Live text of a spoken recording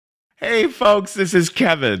Hey folks, this is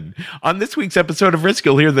Kevin. On this week's episode of Risk,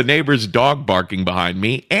 you'll hear the neighbor's dog barking behind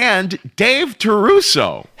me and Dave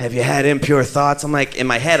Terruso. Have you had impure thoughts? In my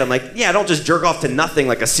head, yeah, I don't just jerk off to nothing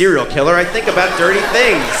like a serial killer. I think about dirty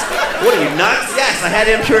things. What are you, nuts? Yes, I had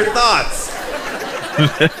impure thoughts.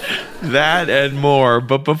 That and more.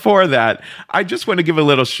 But before that, I just want to give a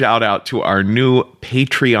little shout out to our new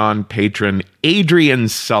Patreon patron, Adrian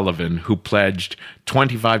Sullivan, who pledged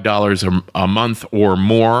 $25 a month or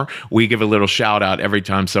more. We give a little shout out every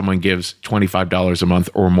time someone gives $25 a month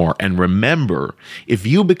or more. And remember, if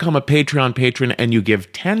you become a Patreon patron and you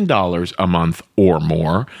give $10 a month or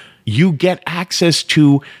more, you get access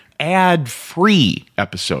to ad-free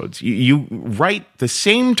episodes. You right the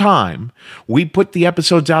same time we put the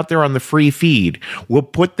episodes out there on the free feed, we'll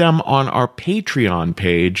put them on our Patreon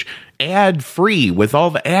page ad-free with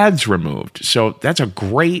all the ads removed. So that's a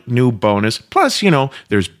great new bonus. Plus,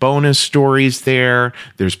 there's bonus stories there.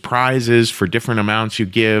 There's prizes for different amounts you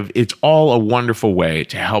give. It's all a wonderful way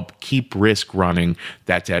to help keep Risk running.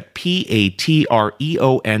 That's at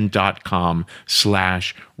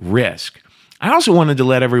patreon.com/risk. I also wanted to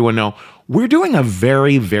let everyone know we're doing a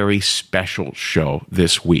very, very special show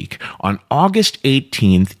this week. On August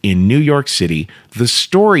 18th in New York City, the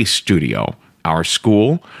Story Studio, our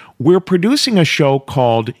school, we're producing a show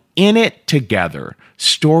called In It Together,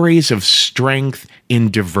 Stories of Strength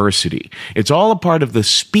in Diversity. It's all a part of the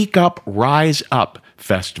Speak Up, Rise Up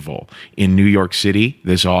Festival in New York City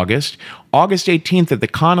this August. August 18th at the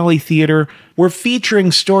Connolly Theater, we're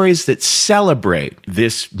featuring stories that celebrate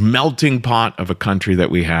this melting pot of a country that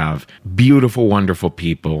we have. Beautiful, wonderful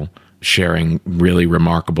people sharing really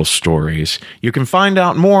remarkable stories. You can find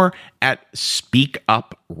out more at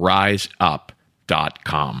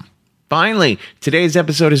speakupriseup.com. Finally, today's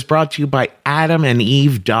episode is brought to you by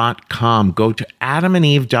adamandeve.com. Go to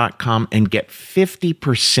adamandeve.com and get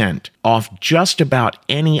 50% off just about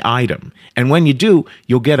any item. And when you do,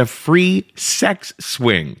 you'll get a free sex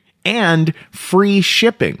swing and free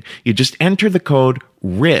shipping. You just enter the code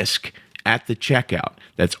RISK at the checkout.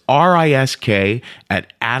 That's RISK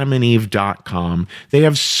at adamandeve.com. They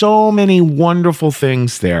have so many wonderful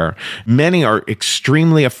things there. Many are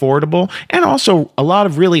extremely affordable and also a lot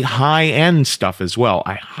of really high-end stuff as well.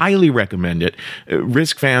 I highly recommend it.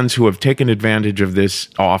 Risk fans who have taken advantage of this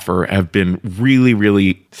offer have been really,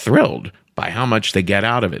 really thrilled by how much they get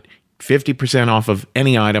out of it. 50% off of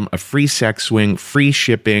any item, a free sex swing, free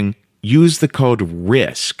shipping. Use the code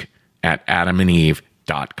RISK at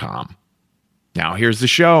adamandeve.com. Now, here's the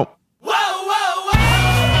show. Whoa, whoa, whoa.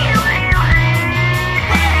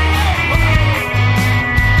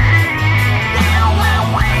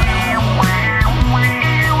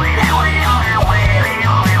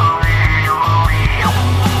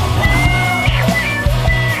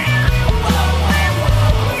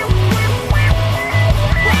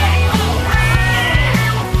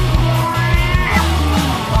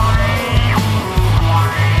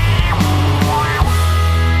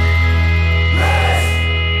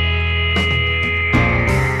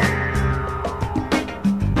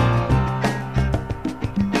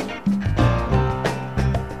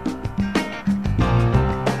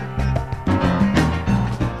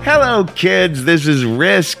 Hello, kids. This is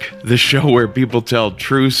Risk, the show where people tell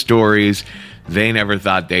true stories they never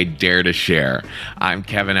thought they'd dare to share. I'm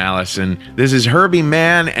Kevin Allison. This is Herbie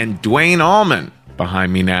Mann and Dwayne Allman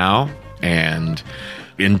behind me now. And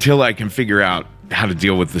until I can figure out how to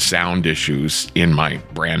deal with the sound issues in my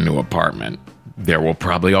brand new apartment, there will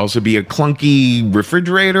probably also be a clunky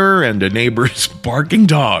refrigerator and a neighbor's barking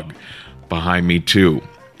dog behind me, too.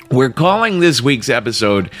 We're calling this week's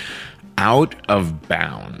episode Out of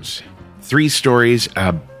Bounds. 3 stories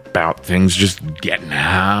about things just getting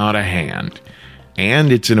out of hand.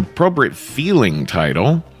 And it's an appropriate feeling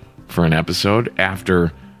title for an episode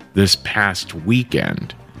after this past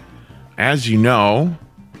weekend. As you know,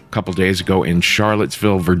 a couple days ago in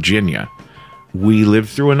Charlottesville, Virginia, we lived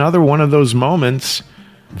through another one of those moments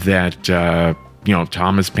that,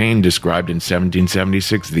 Thomas Paine described in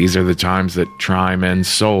 1776. These are the times that try men's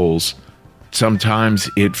souls. Sometimes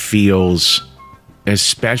it feels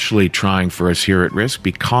especially trying for us here at Risk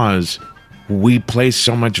because we place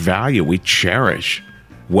so much value, we cherish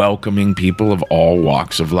welcoming people of all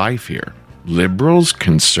walks of life here. Liberals,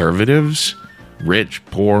 conservatives, rich,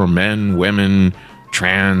 poor, men, women,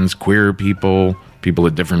 trans, queer people, people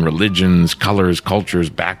of different religions, colors,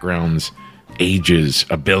 cultures, backgrounds, ages,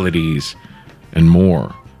 abilities, and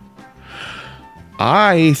more.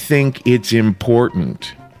 I think it's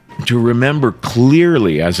important to remember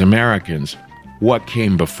clearly as Americans what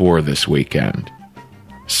came before this weekend.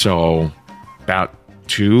 So, about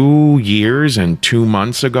 2 years and 2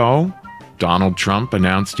 months ago, Donald Trump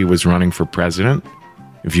announced he was running for president.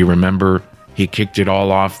 If you remember, he kicked it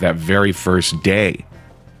all off that very first day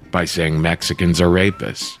by saying Mexicans are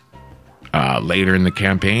rapists. Later in the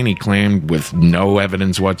campaign, he claimed with no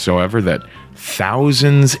evidence whatsoever that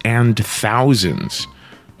thousands and thousands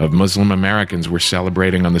of Muslim Americans were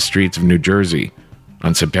celebrating on the streets of New Jersey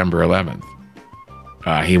on September 11th.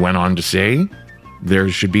 He went on to say there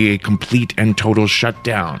should be a complete and total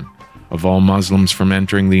shutdown of all Muslims from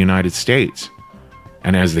entering the United States.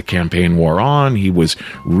 And as the campaign wore on, he was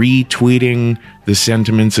retweeting the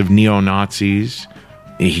sentiments of neo-Nazis.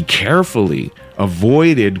 He carefully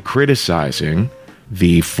avoided criticizing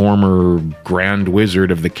the former Grand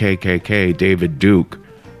Wizard of the KKK, David Duke,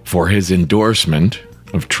 for his endorsement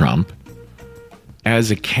of Trump.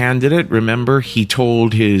 As a candidate, remember, he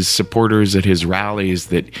told his supporters at his rallies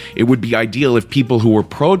that it would be ideal if people who were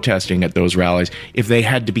protesting at those rallies, if they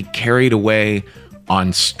had to be carried away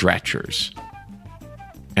on stretchers.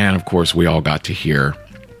 And of course, we all got to hear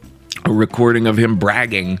a recording of him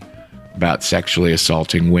bragging about sexually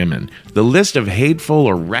assaulting women. The list of hateful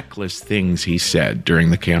or reckless things he said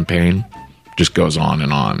during the campaign just goes on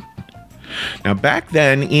and on. Now, back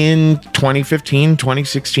then in 2015,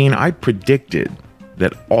 2016, I predicted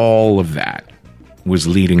that all of that was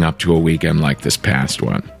leading up to a weekend like this past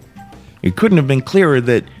one. It couldn't have been clearer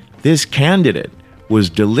that this candidate was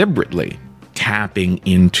deliberately tapping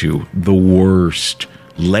into the worst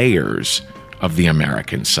layers of the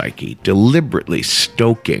American psyche, deliberately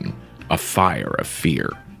stoking a fire of fear,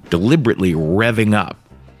 deliberately revving up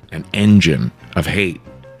an engine of hate.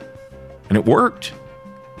 And it worked.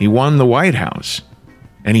 He won the White House.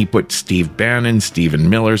 And he put Steve Bannon, Stephen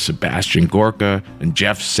Miller, Sebastian Gorka, and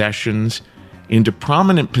Jeff Sessions into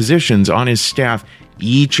prominent positions on his staff,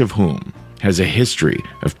 each of whom has a history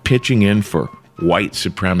of pitching in for white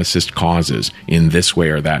supremacist causes in this way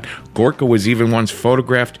or that. Gorka was even once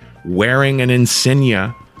photographed wearing an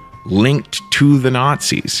insignia linked to the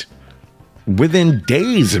Nazis. Within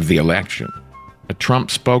days of the election, a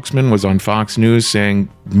Trump spokesman was on Fox News saying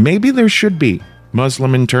maybe there should be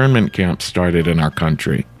Muslim internment camps started in our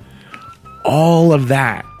country. All of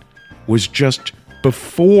that was just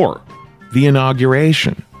before the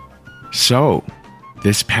inauguration. So,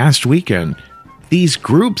 this past weekend, these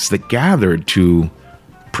groups that gathered to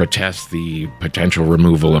protest the potential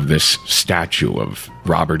removal of this statue of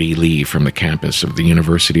Robert E. Lee from the campus of the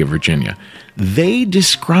University of Virginia, they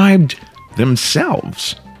described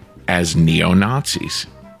themselves as neo-Nazis,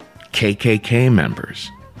 KKK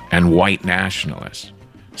members, and white nationalists.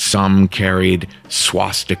 Some carried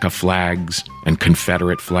swastika flags and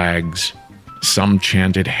Confederate flags. Some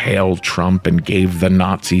chanted "Hail Trump" and gave the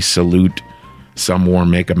Nazi salute. Some wore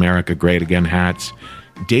 "Make America Great Again" hats.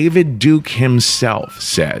 David Duke himself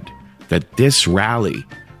said that this rally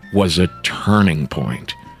was a turning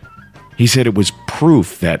point. He said it was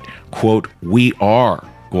proof that, quote, "we are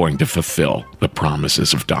going to fulfill the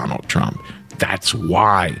promises of Donald Trump. That's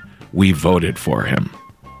why we voted for him."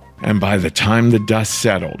 And by the time the dust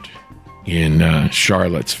settled in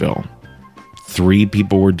Charlottesville, 3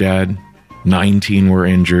 people were dead, 19 were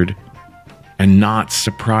injured, and not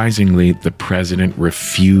surprisingly, the president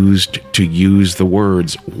refused to use the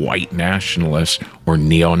words white nationalists or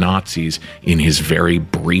neo-Nazis in his very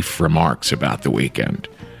brief remarks about the weekend.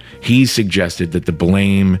 He suggested that the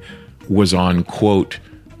blame was on, quote,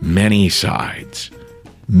 many sides,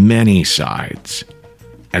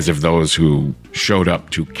 as if those who showed up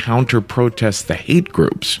to counter-protest the hate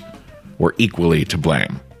groups were equally to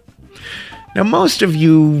blame. Now, most of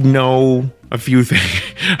you know a few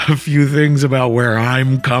things about where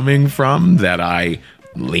I'm coming from, that I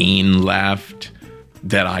lean left,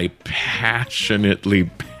 that I passionately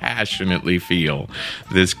feel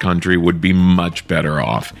this country would be much better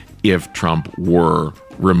off if Trump were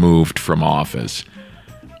removed from office.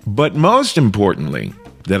 But most importantly,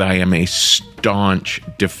 that I am a staunch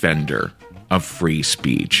defender of free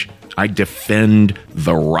speech. I defend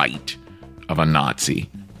the right of a Nazi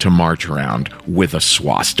to march around with a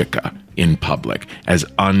swastika in public, as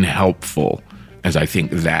unhelpful as I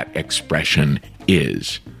think that expression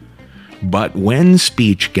is. But when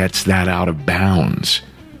speech gets that out of bounds,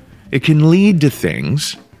 it can lead to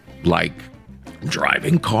things like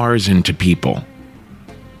driving cars into people,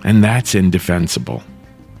 and that's indefensible.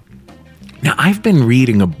 Now, I've been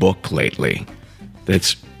reading a book lately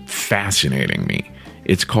that's fascinating me.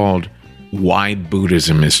 It's called Why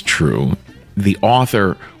Buddhism is True. The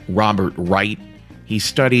author, Robert Wright, he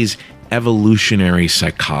studies evolutionary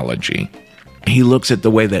psychology. He looks at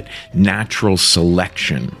the way that natural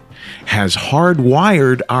selection has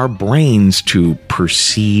hardwired our brains to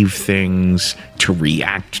perceive things, to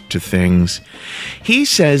react to things. He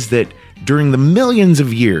says that during the millions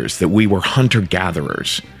of years that we were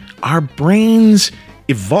hunter-gatherers, our brains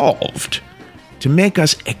evolved to make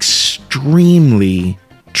us extremely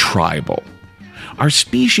tribal. Our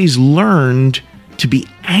species learned to be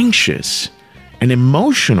anxious and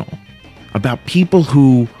emotional about people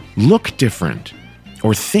who look different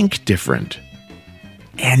or think different.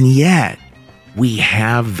 And yet, we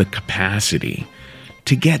have the capacity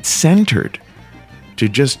to get centered, to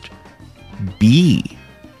just be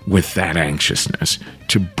with that anxiousness,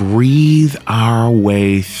 to breathe our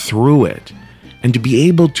way through it, and to be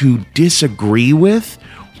able to disagree with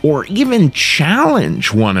or even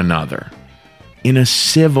challenge one another in a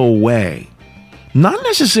civil way. Not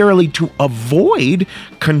necessarily to avoid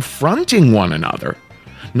confronting one another,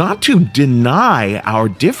 not to deny our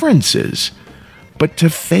differences, but to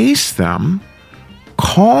face them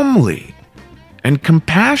calmly and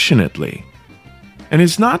compassionately. And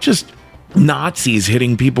it's not just Nazis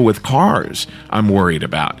hitting people with cars I'm worried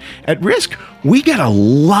about. At Risk, we get a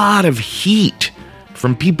lot of heat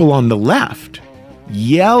from people on the left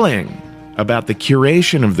yelling about the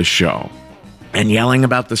curation of the show and yelling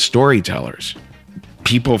about the storytellers.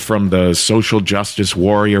 People from the social justice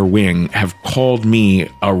warrior wing have called me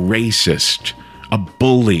a racist, a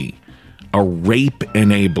bully, a rape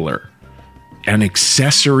enabler, an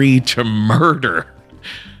accessory to murder.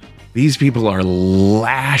 These people are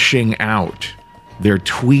lashing out. Their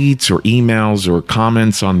tweets or emails or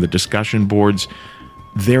comments on the discussion boards,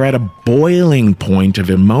 they're at a boiling point of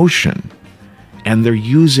emotion, and they're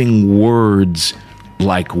using words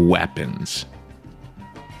like weapons.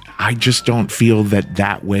 I just don't feel that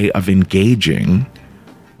that way of engaging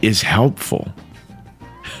is helpful.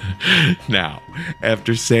 Now,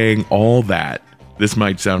 after saying all that, this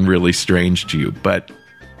might sound really strange to you, but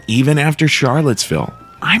even after Charlottesville,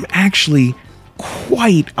 I'm actually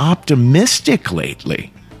quite optimistic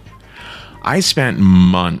lately. I spent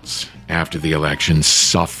months after the election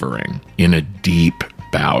suffering in a deep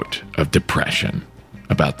bout of depression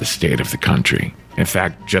about the state of the country. In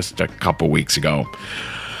fact, just a couple weeks ago,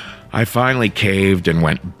 I finally caved and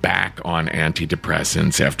went back on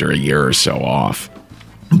antidepressants after a year or so off.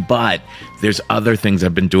 But there's other things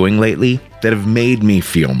I've been doing lately that have made me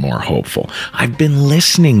feel more hopeful. I've been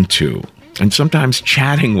listening to and sometimes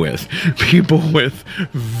chatting with people with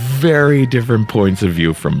very different points of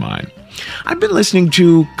view from mine. I've been listening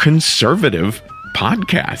to conservative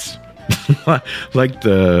podcasts like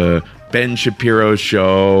the Ben Shapiro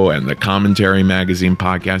Show and the Commentary Magazine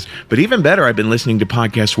podcast. But even better, I've been listening to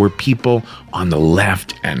podcasts where people on the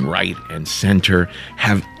left and right and center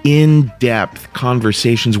have in-depth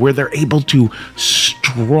conversations where they're able to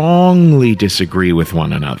strongly disagree with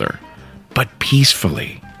one another, but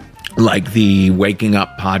peacefully. Like the Waking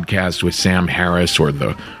Up podcast with Sam Harris or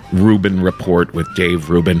the Rubin Report with Dave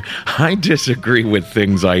Rubin. I disagree with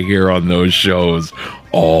things I hear on those shows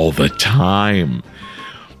all the time.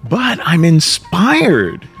 But I'm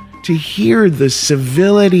inspired to hear the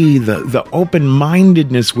civility, the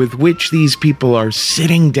open-mindedness with which these people are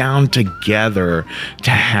sitting down together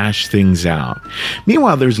to hash things out.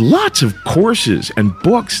 Meanwhile, there's lots of courses and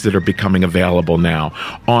books that are becoming available now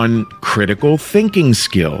on critical thinking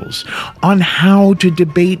skills, on how to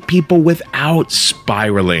debate people without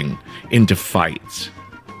spiraling into fights.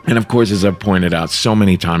 And of course, as I've pointed out so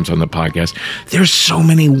many times on the podcast, there's so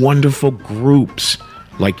many wonderful groups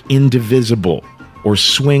like Indivisible or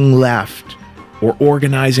Swing Left or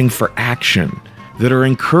Organizing for Action that are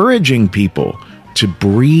encouraging people to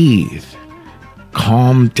breathe,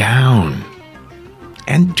 calm down,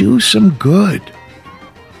 and do some good.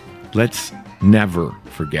 Let's never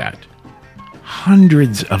forget,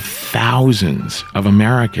 hundreds of thousands of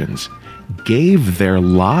Americans gave their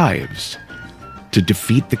lives to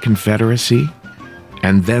defeat the Confederacy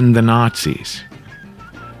and then the Nazis.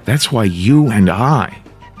 That's why you and I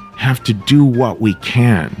have to do what we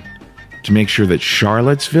can to make sure that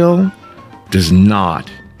Charlottesville does not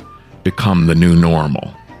become the new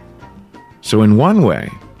normal. So in one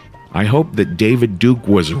way, I hope that David Duke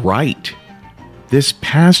was right. This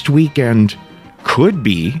past weekend could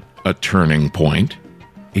be a turning point.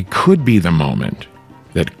 It could be the moment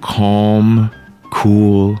that calm,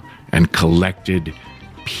 cool, and collected,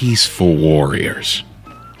 peaceful warriors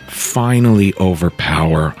finally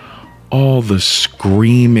overpower all the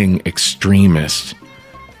screaming extremists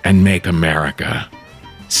and make America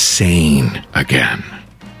sane again.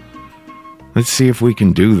 Let's see if we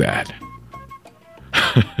can do that.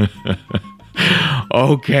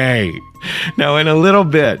 Okay. Now, in a little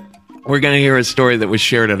bit, We're going to hear a story that was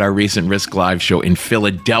shared at our recent Risk Live show in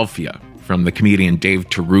Philadelphia from the comedian Dave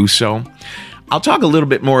Terruso. I'll talk a little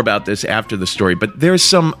bit more about this after the story, but there's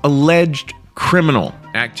some alleged criminal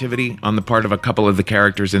activity on the part of a couple of the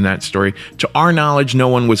characters in that story. To our knowledge, no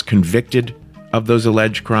one was convicted of those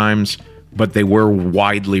alleged crimes, but they were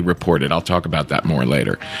widely reported. I'll talk about that more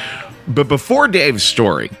later. But before Dave's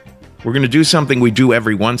story, we're going to do something we do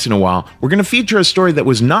every once in a while. We're going to feature a story that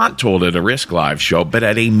was not told at a Risk Live show, but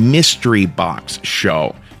at a Mystery Box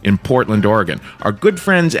show in Portland, Oregon. Our good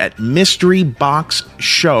friends at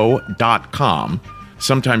mysteryboxshow.com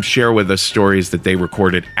sometimes share with us stories that they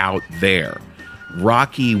recorded out there.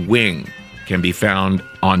 Rocky Wing can be found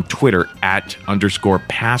on Twitter at _pastor_fail.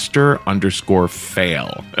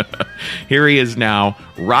 Here he is now,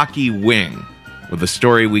 Rocky Wing, with a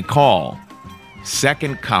story we call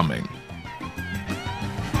Second Coming.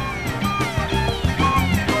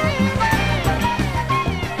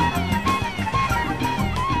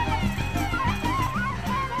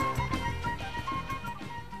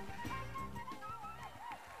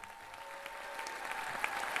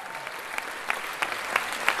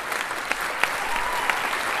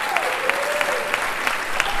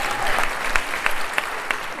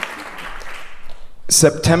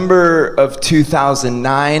 September of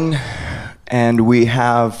 2009, and we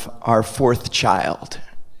have our fourth child.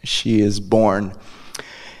 She is born.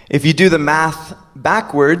 If you do the math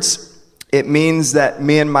backwards, it means that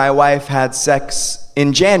me and my wife had sex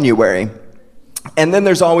in January. And then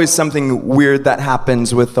there's always something weird that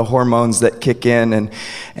happens with the hormones that kick in,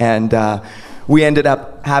 and we ended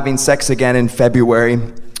up having sex again in February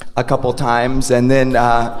a couple times, and then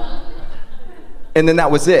that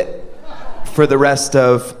was it for the rest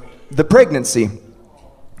of the pregnancy,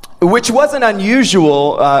 which wasn't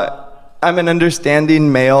unusual. I'm an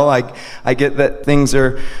understanding male. I get that things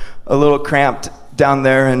are a little cramped down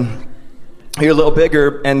there, and you're a little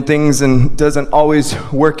bigger, and things and doesn't always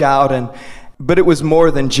work out. But it was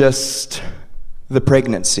more than just the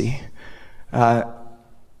pregnancy.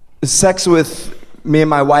 Sex with me and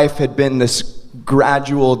my wife had been this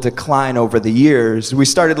gradual decline over the years. We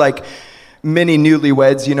started like many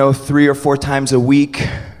newlyweds, 3 or 4 times a week.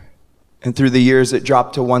 And through the years, it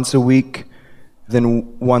dropped to once a week,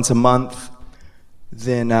 then once a month,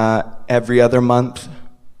 then every other month,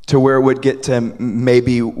 to where it would get to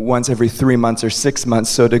maybe once every 3 months or 6 months.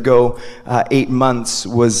 So to go 8 months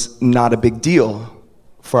was not a big deal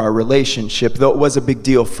for our relationship, though it was a big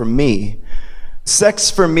deal for me. Sex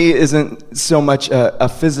for me isn't so much a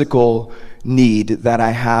physical need that I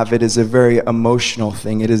have. It is a very emotional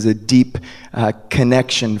thing. It is a deep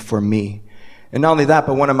connection for me. And not only that,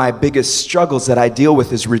 but one of my biggest struggles that I deal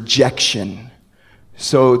with is rejection.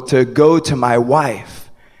 So to go to my wife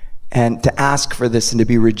and to ask for this and to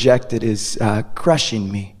be rejected is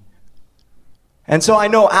crushing me. And so I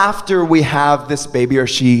know after we have this baby, or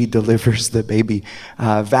she delivers the baby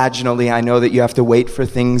vaginally, I know that you have to wait for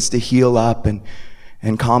things to heal up and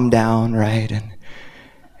calm down, right? And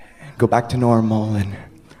go back to normal.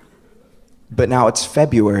 But now it's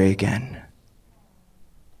February again.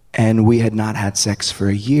 And we had not had sex for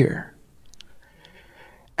a year.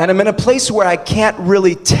 And I'm in a place where I can't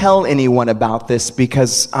really tell anyone about this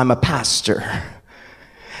because I'm a pastor.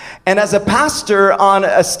 And as a pastor on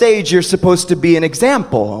a stage, you're supposed to be an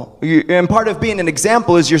example. And part of being an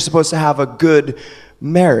example is you're supposed to have a good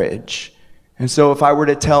marriage. And so if I were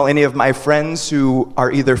to tell any of my friends who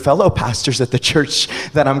are either fellow pastors at the church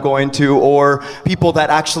that I'm going to, or people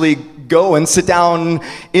that actually go and sit down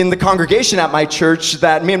in the congregation at my church,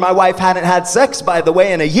 that me and my wife hadn't had sex, by the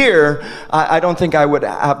way, in a year, I don't think I would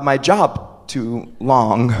have my job too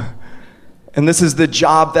long. And this is the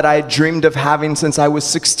job that I dreamed of having since I was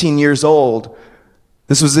 16 years old.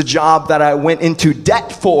 This was a job that I went into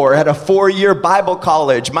debt for at a 4-year Bible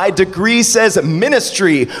college. My degree says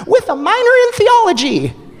ministry with a minor in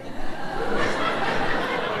theology.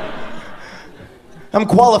 I'm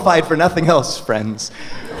qualified for nothing else, friends.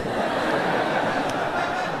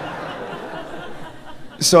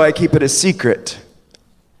 So I keep it a secret.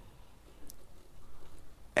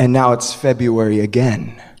 And now it's February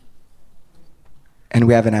again. And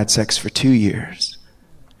we haven't had sex for 2 years.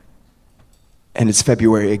 And it's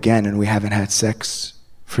February again, and we haven't had sex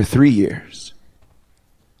for 3 years.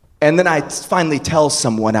 And then I finally tell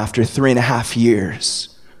someone after 3.5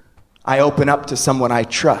 years. I open up to someone I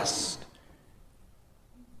trust.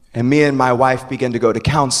 And me and my wife begin to go to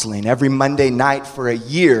counseling. Every Monday night for a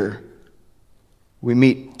year, we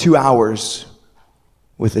meet 2 hours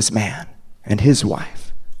with this man and his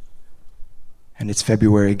wife. And it's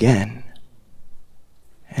February again.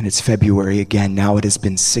 And it's February again. Now it has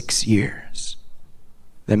been 6 years.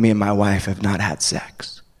 that me and my wife have not had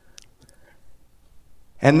sex.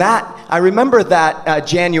 And I remember that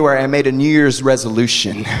January I made a New Year's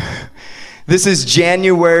resolution. This is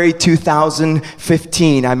January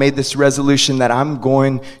 2015. I made this resolution that I'm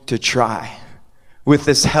going to try, with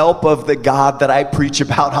this help of the God that I preach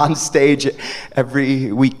about on stage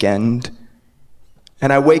every weekend.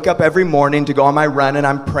 And I wake up every morning to go on my run, and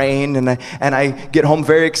I'm praying, and I get home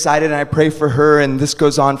very excited, and I pray for her, and this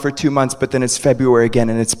goes on for 2 months, but then it's February again,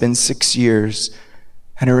 and it's been 6 years.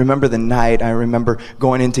 And I remember the night, I remember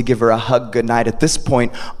going in to give her a hug goodnight. At this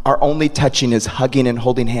point, our only touching is hugging and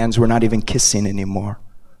holding hands. We're not even kissing anymore.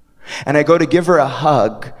 And I go to give her a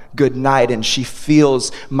hug goodnight, and she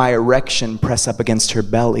feels my erection press up against her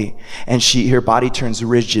belly. And her body turns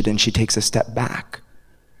rigid, and she takes a step back.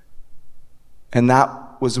 And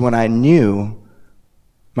that was when I knew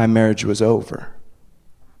my marriage was over.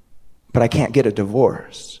 But I can't get a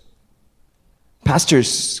divorce.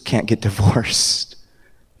 Pastors can't get divorced.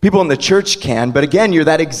 People in the church can, but again, you're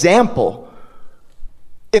that example.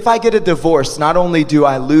 If I get a divorce, not only do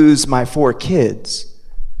I lose my 4 kids,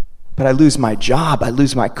 but I lose my job, I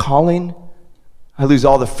lose my calling, I lose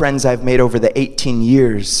all the friends I've made over the 18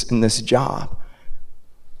 years in this job.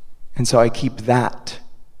 And so I keep that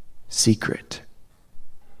secret.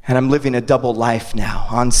 And I'm living a double life now.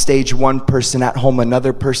 On stage, one person, at home,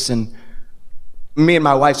 another person. Me and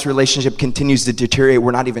my wife's relationship continues to deteriorate.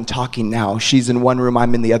 We're not even talking now. She's in one room,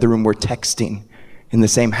 I'm in the other room. We're texting in the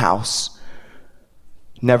same house.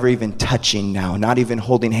 Never even touching now, not even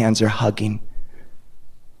holding hands or hugging.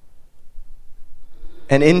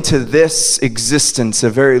 And into this existence, a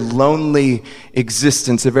very lonely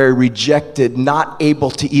existence, a very rejected, not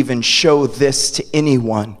able to even show this to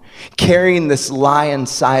anyone, carrying this lie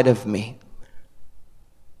inside of me,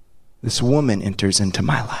 this woman enters into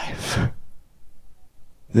my life.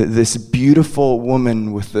 This beautiful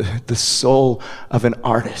woman with the soul of an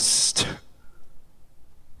artist.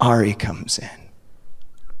 Ari comes in.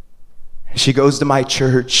 She goes to my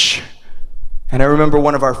church. And I remember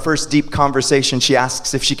one of our first deep conversations, she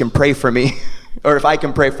asks if she can pray for me or if I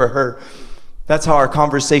can pray for her. That's how our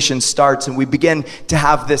conversation starts. And we begin to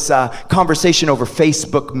have this conversation over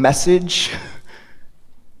Facebook message.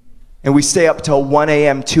 And we stay up till 1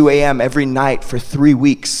 a.m., 2 a.m. every night for 3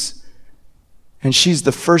 weeks. And she's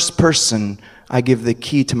the first person I give the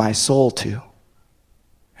key to my soul to.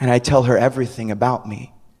 And I tell her everything about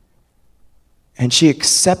me. And she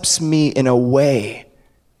accepts me in a way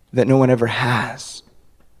that no one ever has.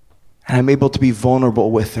 And I'm able to be vulnerable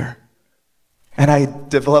with her. And I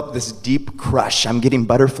develop this deep crush. I'm getting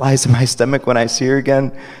butterflies in my stomach when I see her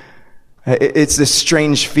again. It's this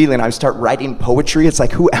strange feeling. I start writing poetry. It's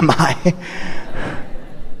like, who am I?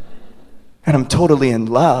 And I'm totally in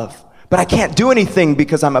love. But I can't do anything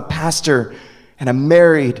because I'm a pastor and I'm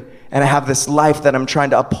married and I have this life that I'm trying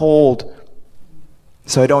to uphold.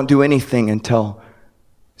 So I don't do anything until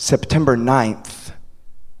September 9th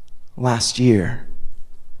last year.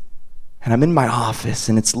 And I'm in my office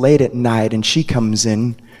and it's late at night and she comes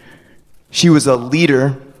in. She was a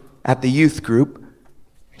leader at the youth group.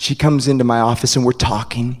 She comes into my office and we're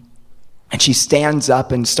talking. And she stands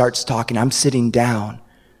up and starts talking. I'm sitting down.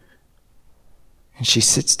 And she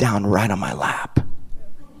sits down right on my lap.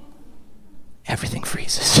 Everything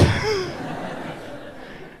freezes.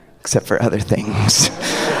 Except for other things.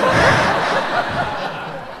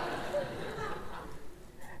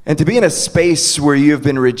 And to be in a space where you have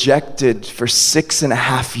been rejected for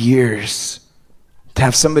 6.5 years, to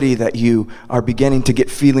have somebody that you are beginning to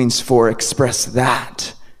get feelings for express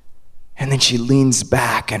that. And then she leans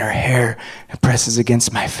back and her hair presses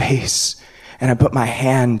against my face. And I put my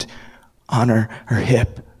hand on her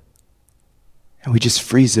hip. And we just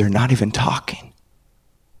freeze there, not even talking.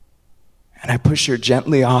 And I push her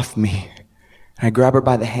gently off me. And I grab her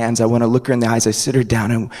by the hands. I want to look her in the eyes. I sit her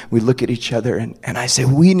down and we look at each other. And I say,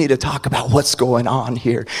 we need to talk about what's going on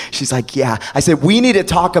here. She's like, yeah. I said, we need to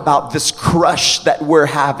talk about this crush that we're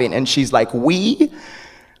having. And she's like, we?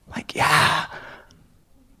 Like, yeah.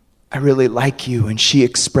 I really like you. And she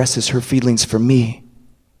expresses her feelings for me.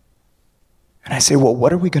 And I say, well,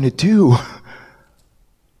 what are we going to do?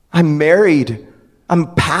 I'm married. I'm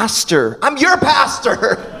a pastor. I'm your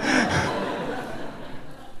pastor.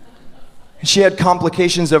 And she had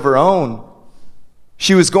complications of her own.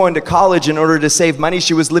 She was going to college in order to save money.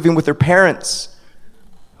 She was living with her parents,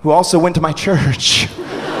 who also went to my church.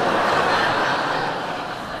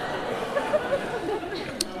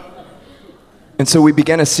 And so we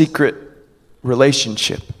began a secret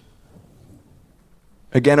relationship.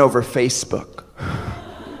 Again, over Facebook.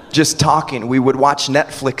 Just talking. We would watch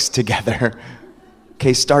Netflix together.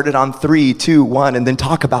 Okay, start it on 3, 2, 1, and then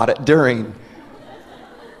talk about it during.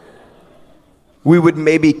 We would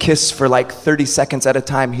maybe kiss for like 30 seconds at a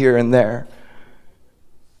time here and there.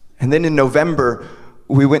 And then in November,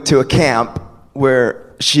 we went to a camp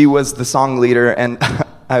where she was the song leader and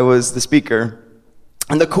I was the speaker.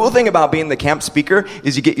 And the cool thing about being the camp speaker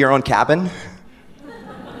is you get your own cabin.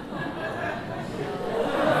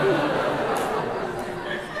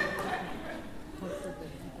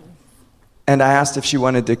 And I asked if she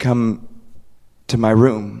wanted to come to my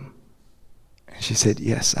room. And she said,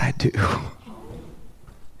 yes, I do.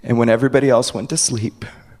 And when everybody else went to sleep,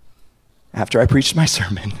 after I preached my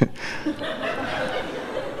sermon,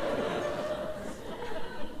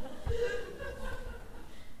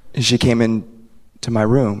 she came into my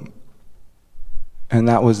room. And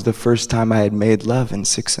that was the first time I had made love in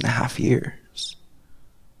 6.5 years.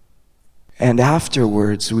 And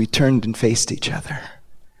afterwards, we turned and faced each other.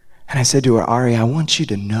 And I said to her, Ari, I want you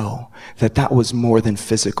to know that that was more than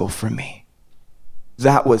physical for me.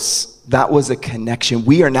 That was a connection.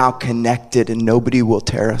 We are now connected and nobody will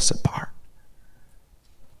tear us apart.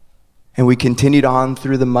 And we continued on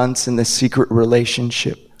through the months in this secret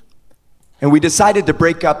relationship. And we decided to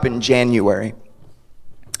break up in January.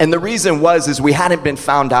 And the reason is we hadn't been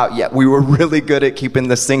found out yet. We were really good at keeping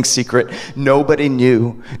this thing secret. Nobody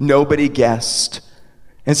knew. Nobody guessed.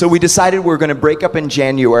 And so we decided we were going to break up in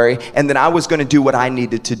January, and then I was going to do what I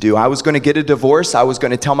needed to do. I was going to get a divorce. I was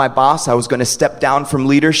going to tell my boss. I was going to step down from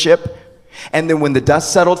leadership. And then when the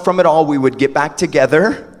dust settled from it all, we would get back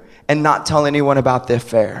together and not tell anyone about the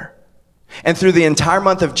affair. And through the entire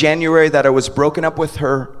month of January that I was broken up with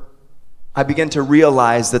her, I began to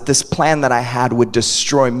realize that this plan that I had would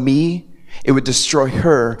destroy me, it would destroy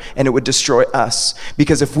her, and it would destroy us.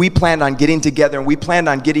 Because if we planned on getting together and we planned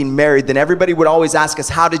on getting married, then everybody would always ask us,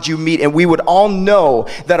 how did you meet? And we would all know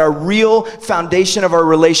that our real foundation of our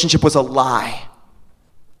relationship was a lie.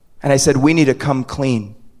 And I said, we need to come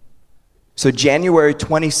clean. So January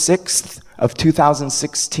 26th of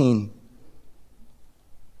 2016,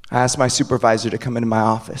 I asked my supervisor to come into my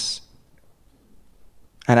office.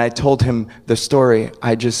 And I told him the story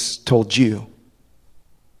I just told you.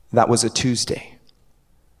 That was a Tuesday.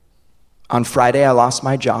 On Friday, I lost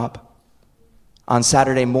my job. On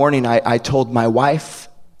Saturday morning, I told my wife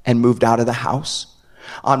and moved out of the house.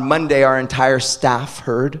 On Monday, our entire staff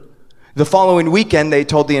heard. The following weekend, they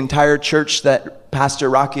told the entire church that Pastor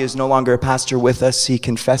Rocky is no longer a pastor with us. He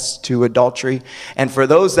confessed to adultery. And for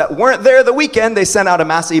those that weren't there the weekend, they sent out a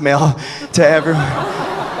mass email to everyone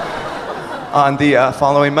on the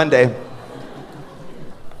following Monday.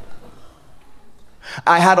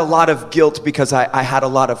 I had a lot of guilt because I had a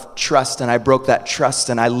lot of trust, and I broke that trust,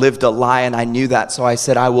 and I lived a lie, and I knew that. So I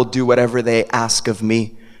said, I will do whatever they ask of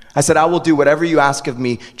me. I said, I will do whatever you ask of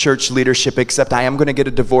me, church leadership, except I am going to get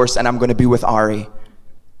a divorce, and I'm going to be with Ari.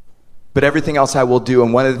 But everything else I will do,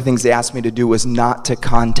 and one of the things they asked me to do was not to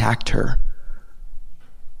contact her.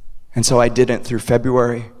 And so I didn't through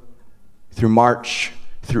February, through March,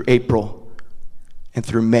 through April, and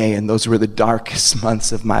through May, and those were the darkest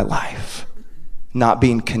months of my life. Not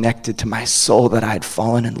being connected to my soul that I had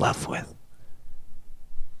fallen in love with.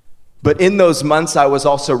 But in those months, I was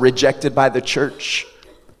also rejected by the church.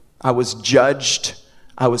 I was judged.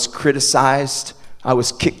 I was criticized. I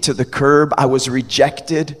was kicked to the curb. I was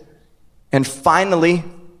rejected. And finally,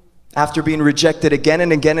 after being rejected again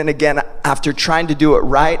and again and again, after trying to do it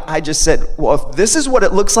right, I just said, well, if this is what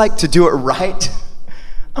it looks like to do it right,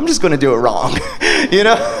 I'm just going to do it wrong, you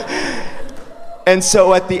know? And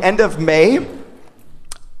so at the end of May,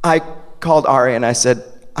 I called Ari and I said,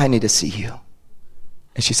 I need to see you.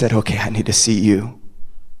 And she said, okay, I need to see you.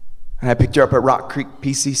 And I picked her up at Rock Creek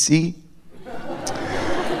PCC.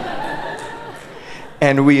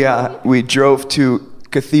 And we drove to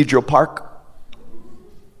Cathedral Park.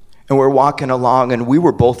 And we're walking along and we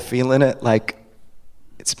were both feeling it, like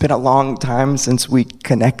it's been a long time since we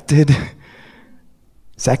connected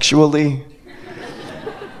sexually.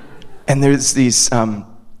 And there's these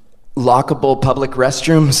lockable public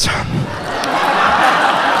restrooms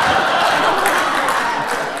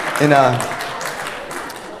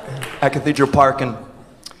at Cathedral Park, and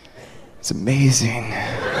it's amazing.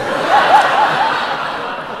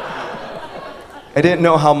 I didn't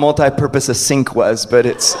know how multi-purpose a sink was, but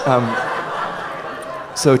it's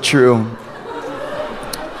so true.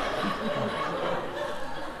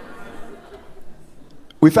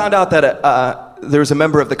 We found out that there was a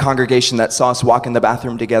member of the congregation that saw us walk in the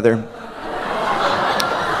bathroom together.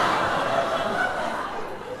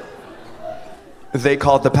 They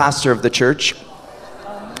called the pastor of the church.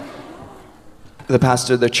 The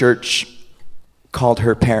pastor of the church called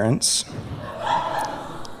her parents.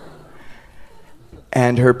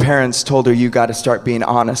 And her parents told her, you got to start being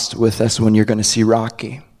honest with us when you're going to see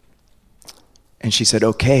Rocky. And she said,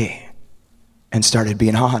 okay, and started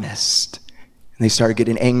being honest. And they started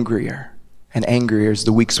getting angrier and angrier as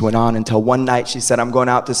the weeks went on, until one night she said, I'm going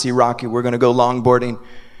out to see Rocky. We're going to go longboarding.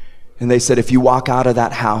 And they said, if you walk out of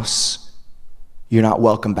that house, you're not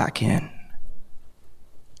welcome back in.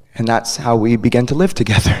 And that's how we began to live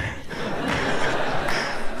together.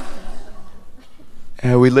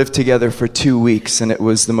 And we lived together for 2 weeks, and it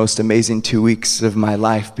was the most amazing 2 weeks of my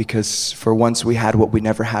life, because for once we had what we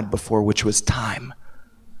never had before, which was time.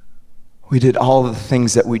 We did all the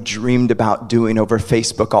things that we dreamed about doing over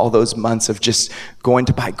Facebook, all those months of just going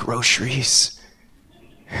to buy groceries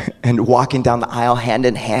and walking down the aisle hand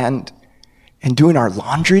in hand and doing our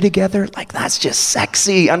laundry together. Like, that's just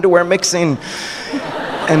sexy, underwear mixing.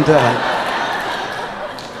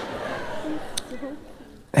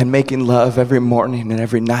 And making love every morning and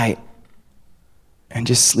every night, and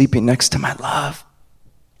just sleeping next to my love.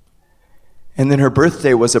 And then her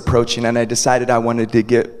birthday was approaching, and I decided I wanted to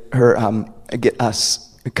get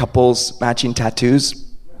us couples matching tattoos.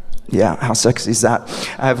 Yeah, how sexy is that?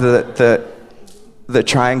 I have the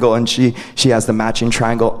triangle, and she has the matching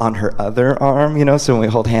triangle on her other arm, you know, so when we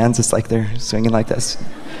hold hands, it's like they're swinging like this.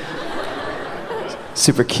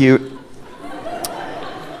 Super cute.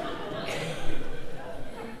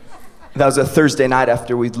 That was a Thursday night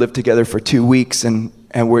after we'd lived together for 2 weeks, and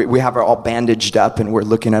we have her all bandaged up, and we're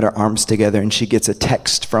looking at our arms together, and she gets a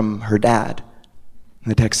text from her dad.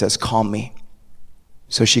 And the text says, call me.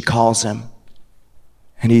 So she calls him,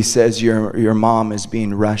 and he says, your mom is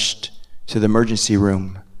being rushed to the emergency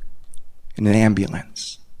room in an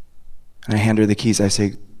ambulance. And I hand her the keys. I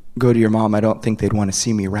say, go to your mom. I don't think they'd want to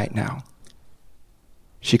see me right now.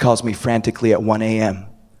 She calls me frantically at 1 a.m.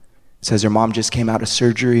 Says her mom just came out of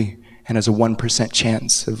surgery and has a 1%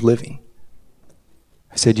 chance of living.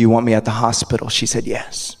 I said, do you want me at the hospital? She said,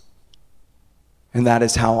 yes. And that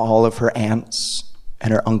is how all of her aunts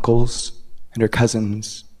and her uncles and her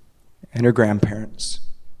cousins and her grandparents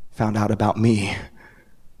found out about me,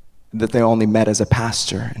 that they only met as a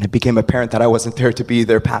pastor. And it became apparent that I wasn't there to be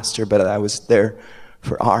their pastor, but I was there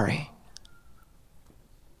for Ari.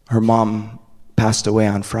 Her mom passed away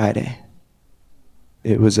on Friday.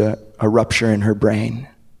 It was a rupture in her brain,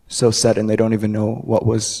 so sudden they don't even know what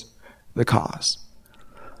was the cause.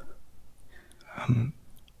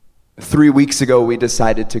 3 weeks ago, we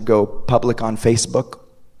decided to go public on Facebook,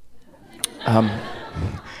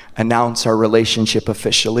 announce our relationship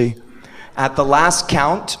officially. At the last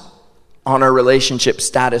count on our relationship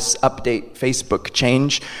status update Facebook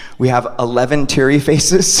change, we have 11 teary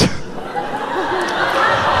faces.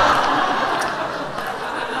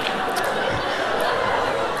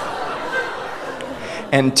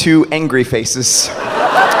 And 2 angry faces.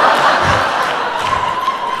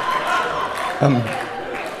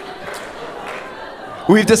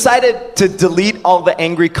 We've decided to delete all the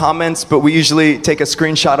angry comments, but we usually take a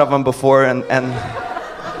screenshot of them before and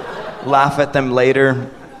laugh at them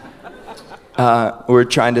later. We're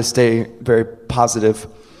trying to stay very positive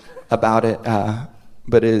about it,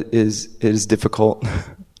 but it is difficult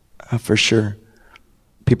for sure.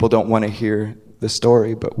 People don't want to hear the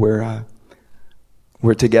story, but we're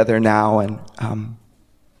together now, and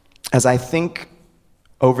as I think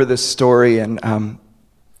over this story, and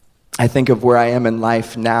I think of where I am in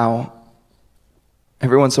life now,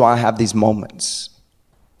 every once in a while I have these moments.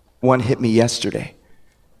 One hit me yesterday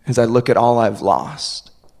as I look at all I've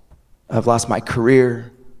lost. I've lost my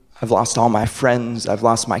career, I've lost all my friends, I've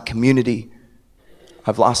lost my community,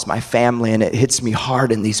 I've lost my family, and it hits me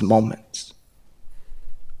hard in these moments.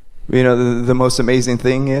 You know, the most amazing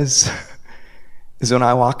thing is when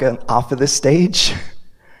I walk off of this stage,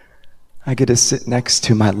 I get to sit next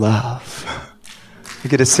to my love. I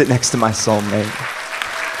get to sit next to my soulmate.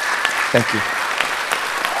 Thank you.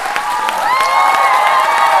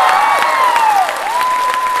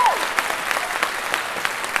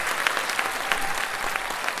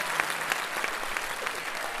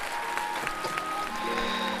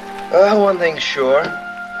 One thing's sure.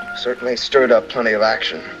 Certainly stirred up plenty of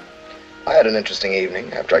action. I had an interesting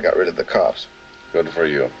evening after I got rid of the cops. Good for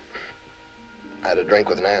you. I had a drink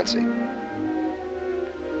with Nancy.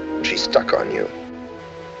 She's stuck on you.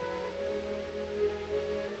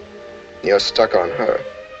 You're stuck on her.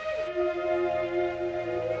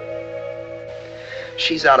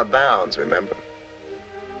 She's out of bounds, remember?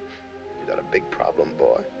 You got a big problem,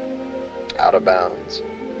 boy. Out of bounds.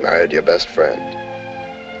 Married your best friend.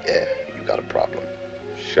 Yeah, you got a problem.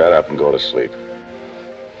 Shut up and go to sleep.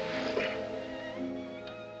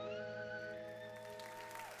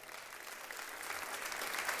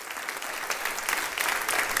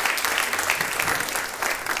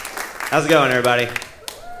 How's it going, everybody?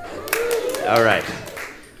 All right.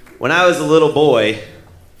 When I was a little boy,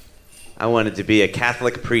 I wanted to be a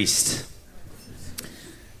Catholic priest.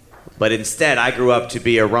 But instead, I grew up to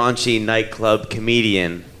be a raunchy nightclub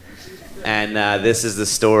comedian. And this is the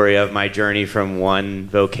story of my journey from one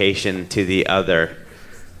vocation to the other.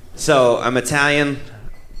 So, I'm Italian,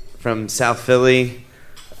 from South Philly.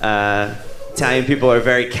 Italian people are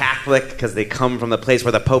very Catholic because they come from the place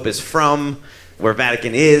where the Pope is from, where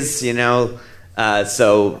Vatican is, you know.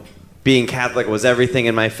 So being Catholic was everything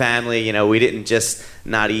in my family. You know, we didn't just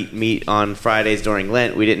not eat meat on Fridays during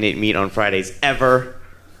Lent. We didn't eat meat on Fridays ever.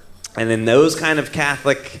 And in those kind of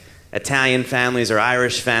Catholic Italian families or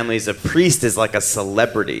Irish families, a priest is like a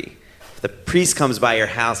celebrity. If the priest comes by your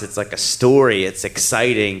house, it's like a story. It's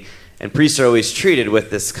exciting. And priests are always treated with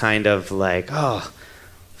this kind of like, oh,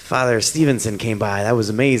 Father Stevenson came by. That was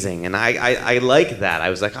amazing. And I like that. I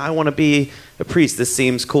was like, I want to be a priest. This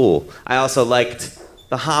seems cool. I also liked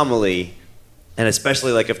the homily, and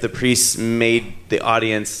especially like if the priest made the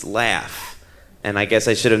audience laugh. And I guess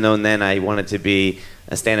I should have known then I wanted to be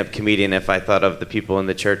a stand-up comedian if I thought of the people in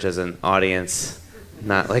the church as an audience,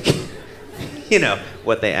 not like, you know,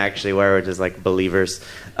 what they actually were, which is like believers.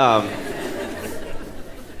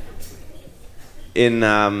 In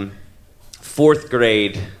 4th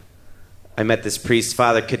grade, I met this priest,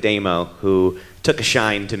 Father Cademo, who took a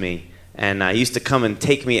shine to me. And he used to come and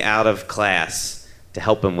take me out of class to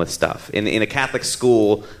help him with stuff. In a Catholic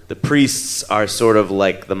school, the priests are sort of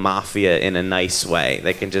like the mafia in a nice way.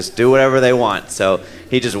 They can just do whatever they want. So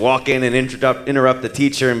he'd just walk in and interrupt the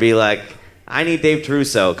teacher and be like, I need Dave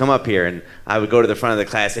Terruso, come up here. And I would go to the front of the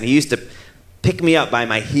class, and he used to pick me up by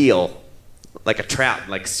my heel like a trout,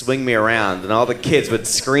 like swing me around, and all the kids would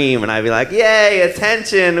scream, and I'd be like, yay,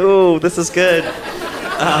 attention, ooh, this is good.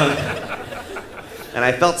 And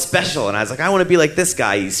I felt special, and I was like, I want to be like this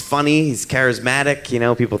guy. He's funny, he's charismatic, you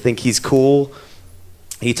know, people think he's cool.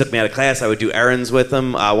 He took me out of class, I would do errands with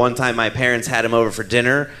him. One time my parents had him over for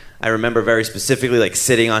dinner. I remember very specifically like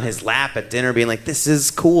sitting on his lap at dinner being like, this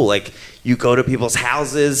is cool. Like, you go to people's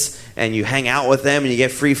houses and you hang out with them and you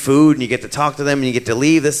get free food and you get to talk to them and you get to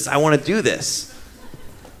leave. I want to do this.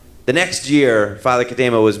 The next year, Father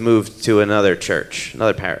Cademo was moved to another church,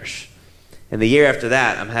 another parish. And the year after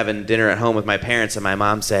that, I'm having dinner at home with my parents, and my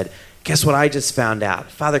mom said, guess what I just found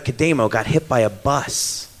out? Father Cademo got hit by a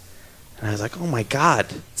bus. And I was like, oh my God,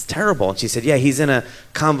 it's terrible. And she said, yeah, he's in a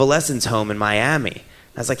convalescence home in Miami.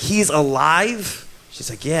 I was like, he's alive? She's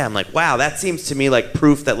like, yeah. I'm like, wow, that seems to me like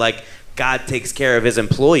proof that like God takes care of his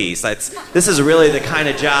employees. This is really the kind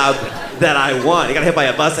of job that I want. He got hit by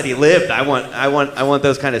a bus and he lived. I want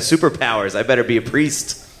those kind of superpowers. I better be a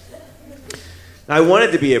priest. I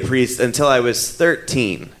wanted to be a priest until I was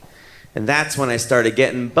 13. And that's when I started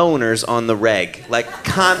getting boners on the reg. Like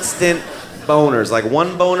constant boners. Like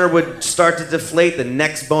one boner would start to deflate, the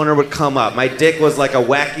next boner would come up. My dick was like a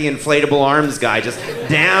wacky inflatable arms guy, just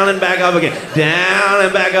down and back up again, down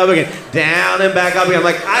and back up again, down and back up again. I'm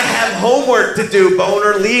like, I have homework to do,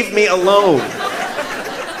 boner, leave me alone.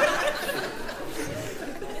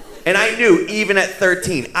 And I knew, even at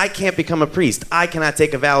 13, I can't become a priest. I cannot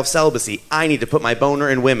take a vow of celibacy. I need to put my boner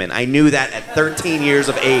in women. I knew that at 13 years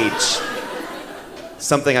of age.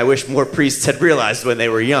 Something I wish more priests had realized when they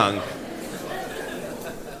were young.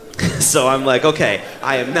 So I'm like, okay,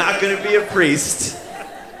 I am not going to be a priest,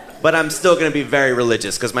 but I'm still going to be very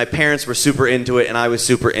religious because my parents were super into it and I was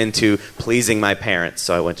super into pleasing my parents.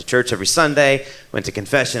 So I went to church every Sunday, went to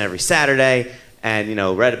confession every Saturday, and, you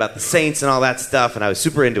know, read about the saints and all that stuff, and I was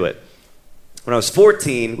super into it. When I was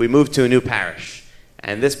 14, we moved to a new parish,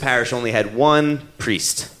 and this parish only had one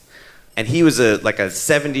priest. And he was like a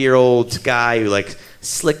 70-year-old guy who like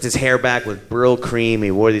slicked his hair back with Brill cream. He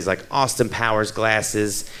wore these like Austin Powers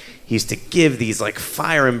glasses. He used to give these like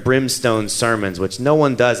fire and brimstone sermons, which no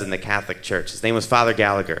one does in the Catholic Church. His name was Father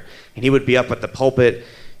Gallagher. And he would be up at the pulpit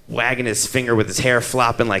wagging his finger with his hair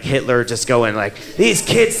flopping like Hitler, just going like, these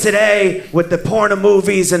kids today with the porno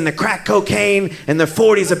movies and the crack cocaine and their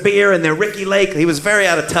 40s of beer and their Ricky Lake. He was very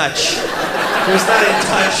out of touch. He was not in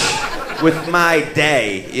touch with my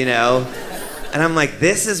day, you know? And I'm like,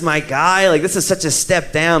 this is my guy? Like, this is such a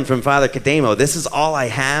step down from Father Cademo. This is all I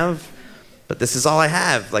have? But this is all I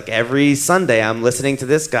have. Like, every Sunday I'm listening to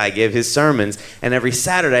this guy give his sermons, and every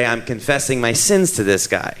Saturday I'm confessing my sins to this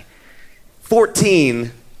guy.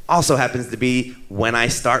 14 also happens to be when I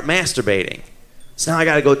start masturbating. So now I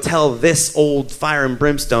gotta go tell this old fire and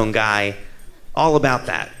brimstone guy all about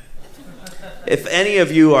that. If any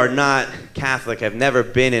of you are not Catholic, have never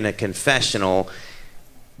been in a confessional,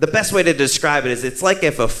 the best way to describe it is it's like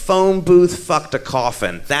if a phone booth fucked a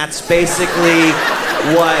coffin. That's basically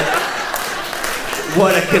what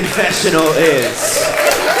what a confessional is.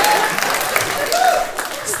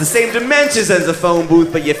 It's the same dimensions as a phone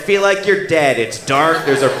booth, but you feel like you're dead. It's dark,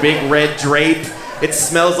 there's a big red drape, it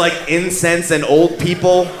smells like incense and old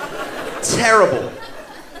people. Terrible.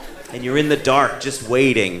 And you're in the dark just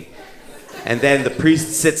waiting. And then the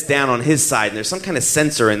priest sits down on his side, and there's some kind of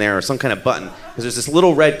sensor in there or some kind of button, because there's this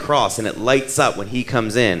little red cross, and it lights up when he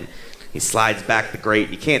comes in. He slides back the grate.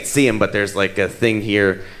 You can't see him, but there's like a thing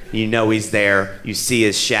here. You know he's there. You see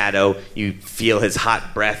his shadow. You feel his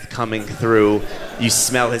hot breath coming through. You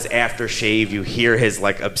smell his aftershave. You hear his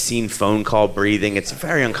like obscene phone call breathing. It's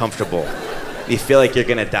very uncomfortable. You feel like you're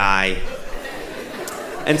gonna die.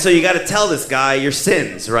 And so you got to tell this guy your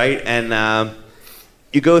sins, right? And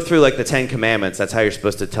you go through like the 10 Commandments. That's how you're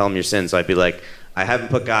supposed to tell him your sins. So I'd be like, I haven't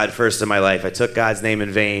put God first in my life. I took God's name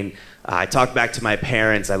in vain. I talked back to my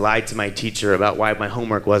parents. I lied to my teacher about why my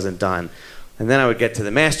homework wasn't done. And then I would get to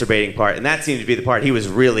the masturbating part, and that seemed to be the part he was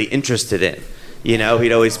really interested in. You know,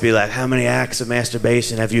 he'd always be like, how many acts of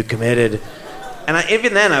masturbation have you committed? And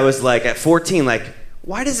even then I was like, at 14, like,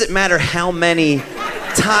 why does it matter how many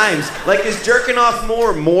times? Like, is jerking off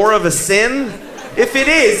more of a sin? If it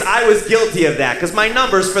is, I was guilty of that, because my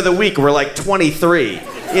numbers for the week were like 23.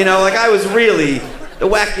 You know, like I was really, the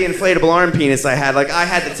wacky inflatable arm penis I had, like I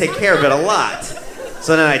had to take care of it a lot.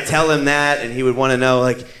 So then I'd tell him that, and he would want to know,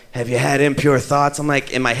 like, have you had impure thoughts? I'm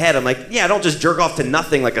like, in my head, I'm like, yeah, I don't just jerk off to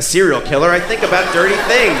nothing like a serial killer. I think about dirty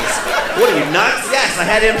things. What are you, nuts? Yes, I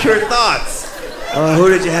had impure thoughts. Who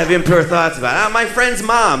did you have impure thoughts about? My friend's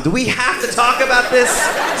mom. Do we have to talk about this?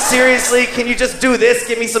 Seriously? Can you just do this?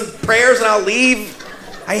 Give me some prayers and I'll leave?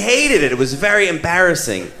 I hated it. It was very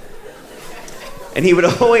embarrassing. And he would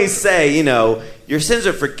always say, you know, your sins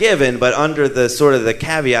are forgiven, but under the sort of the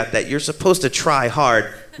caveat that you're supposed to try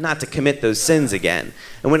hard not to commit those sins again.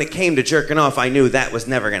 And when it came to jerking off, I knew that was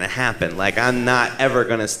never going to happen. Like, I'm not ever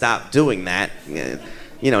going to stop doing that.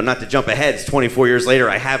 You know, not to jump ahead, it's 24 years later,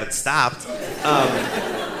 I haven't stopped.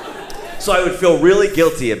 So I would feel really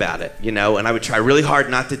guilty about it, you know, and I would try really hard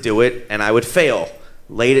not to do it, and I would fail.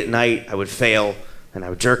 Late at night, I would fail, and I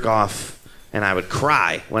would jerk off, and I would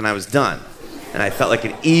cry when I was done. And I felt like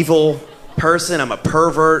an evil person. I'm a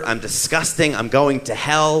pervert. I'm disgusting. I'm going to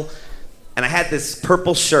hell. And I had this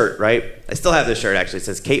purple shirt, right? I still have this shirt, actually. It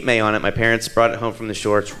says Cape May on it. My parents brought it home from the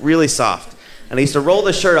shore. It's really soft. And I used to roll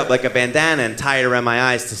the shirt up like a bandana and tie it around my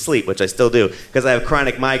eyes to sleep, which I still do, because I have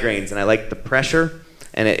chronic migraines, and I like the pressure,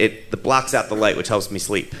 and it blocks out the light, which helps me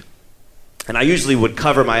sleep. And I usually would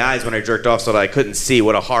cover my eyes when I jerked off so that I couldn't see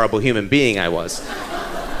what a horrible human being I was.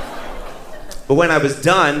 But when I was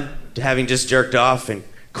done, having just jerked off and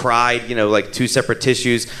cried, you know, like 2 separate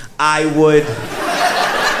tissues, I would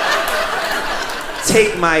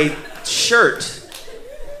take my shirt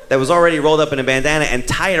that was already rolled up in a bandana and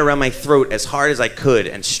tie it around my throat as hard as I could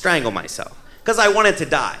and strangle myself. Because I wanted to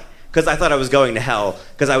die. Because I thought I was going to hell.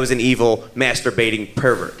 Because I was an evil, masturbating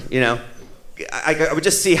pervert, you know? I would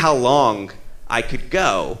just see how long I could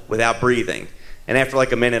go without breathing. And after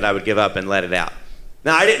like a minute, I would give up and let it out.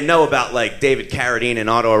 Now, I didn't know about like David Carradine and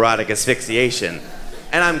autoerotic asphyxiation.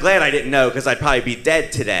 And I'm glad I didn't know, because I'd probably be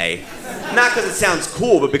dead today. Not because it sounds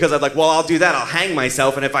cool, but because I'd like, well, I'll do that. I'll hang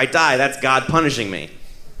myself, and if I die, that's God punishing me.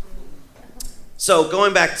 So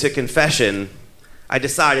going back to confession, I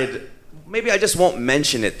decided maybe I just won't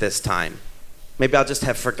mention it this time. Maybe I'll just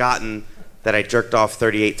have forgotten that I jerked off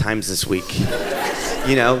 38 times this week.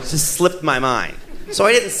 You know, it just slipped my mind. So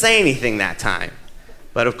I didn't say anything that time.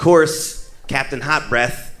 But of course, Captain Hot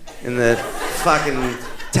Breath in the fucking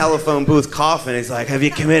telephone booth coughing, he's like, have you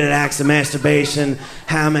committed acts of masturbation?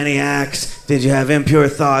 How many acts? Did you have impure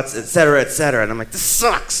thoughts? Et cetera, et cetera. And I'm like, this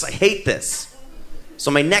sucks. I hate this. So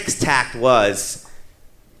my next tact was,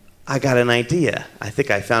 I got an idea. I think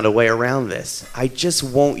I found a way around this. I just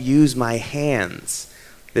won't use my hands.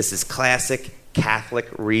 This is classic Catholic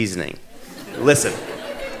reasoning. Listen,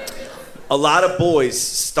 a lot of boys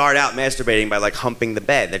start out masturbating by like humping the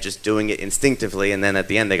bed. They're just doing it instinctively, and then at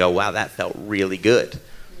the end they go, wow, that felt really good.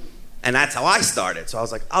 And that's how I started. So I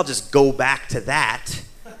was like, I'll just go back to that,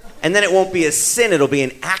 and then it won't be a sin, it'll be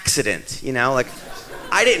an accident, you know? Like,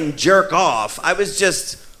 I didn't jerk off. I was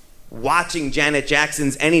just watching Janet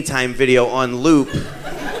Jackson's Anytime video on loop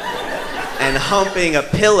and humping a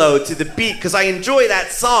pillow to the beat because I enjoy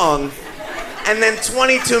that song. And then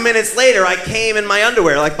 22 minutes later, I came in my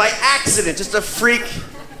underwear, like by accident, just a freak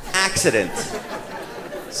accident.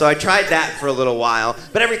 So I tried that for a little while.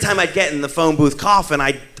 But every time I'd get in the phone booth coughing,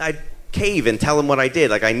 I'd cave and tell him what I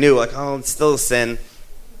did. Like I knew, like, oh, it's still a sin.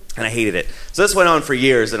 And I hated it. So this went on for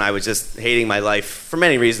years, and I was just hating my life for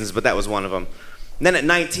many reasons, but that was one of them. And then at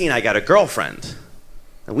 19, I got a girlfriend.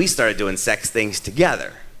 And we started doing sex things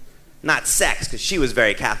together. Not sex, because she was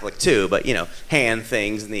very Catholic too, but, hand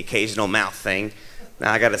things and the occasional mouth thing.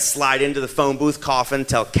 Now I got to slide into the phone booth coughing,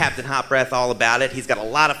 tell Captain Hot Breath all about it. He's got a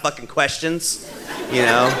lot of fucking questions, Did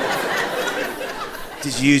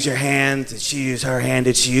you use your hand? Did she use her hand?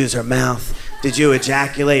 Did she use her mouth? Did you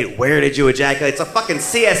ejaculate? Where did you ejaculate? It's a fucking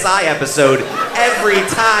CSI episode every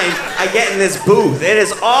time I get in this booth. It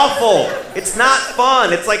is awful. It's not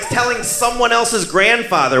fun. It's like telling someone else's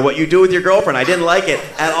grandfather what you do with your girlfriend. I didn't like it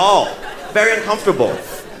at all. Very uncomfortable.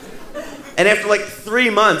 And after like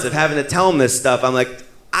 3 months of having to tell him this stuff, I'm like,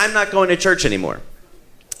 I'm not going to church anymore.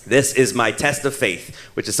 This is my test of faith,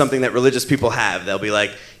 which is something that religious people have. They'll be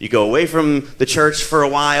like, you go away from the church for a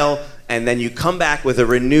while, and then you come back with a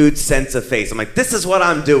renewed sense of faith. I'm like, this is what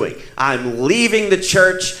I'm doing. I'm leaving the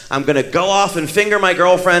church. I'm going to go off and finger my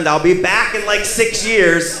girlfriend. I'll be back in like 6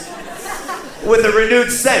 years with a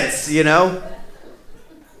renewed sense,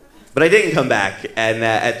 But I didn't come back. And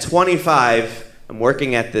at 25, I'm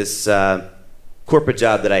working at this corporate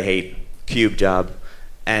job that I hate, cube job.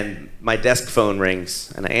 And my desk phone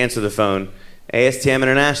rings, and I answer the phone. ASTM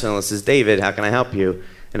International, this is David. How can I help you?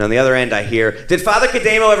 And on the other end, I hear, did Father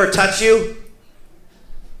Cademo ever touch you?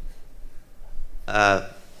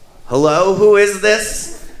 Hello? Who is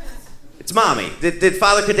this? It's Mommy. Did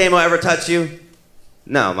Father Cademo ever touch you?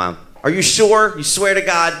 No, Mom. Are you sure? You swear to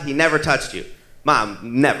God he never touched you? Mom,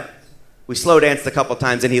 never. We slow danced a couple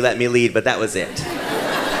times, and he let me lead, but that was it.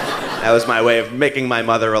 That was my way of making my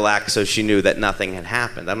mother relax so she knew that nothing had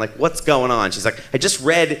happened. I'm like, what's going on? She's like, I just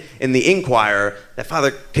read in the Inquirer that Father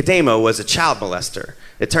Cademo was a child molester.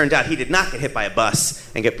 It turned out he did not get hit by a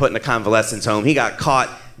bus and get put in a convalescence home. He got caught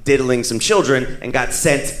diddling some children and got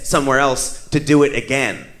sent somewhere else to do it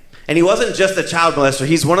again. And he wasn't just a child molester.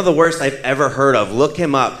 He's one of the worst I've ever heard of. Look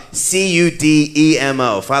him up.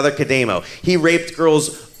 Cudemo, Father Cademo. He raped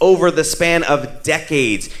girls over the span of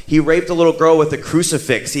decades. He raped a little girl with a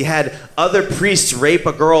crucifix. He had other priests rape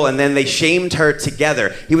a girl and then they shamed her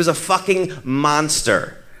together. He was a fucking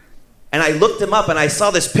monster. And I looked him up and I saw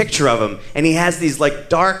this picture of him and he has these like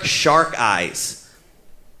dark shark eyes.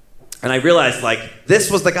 And I realized like this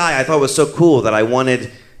was the guy I thought was so cool that I wanted,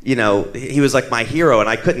 he was like my hero and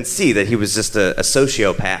I couldn't see that he was just a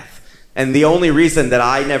sociopath. And the only reason that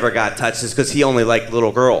I never got touched is because he only liked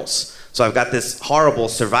little girls. So I've got this horrible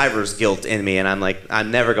survivor's guilt in me, and I'm like,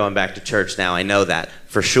 I'm never going back to church now. I know that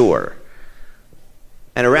for sure.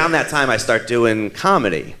 And around that time, I start doing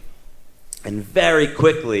comedy. And very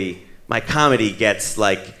quickly, my comedy gets,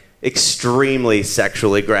 like, extremely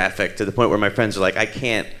sexually graphic to the point where my friends are like, I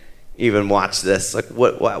can't even watch this. Like,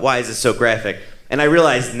 why is it so graphic? And I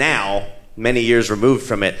realize now, many years removed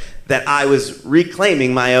from it, that I was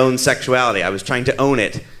reclaiming my own sexuality. I was trying to own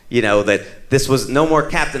it. That this was no more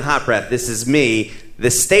Captain Hot Breath. This is me.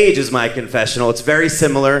 This stage is my confessional. It's very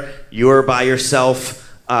similar. You're by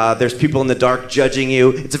yourself. There's people in the dark judging you.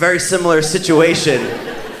 It's a very similar situation.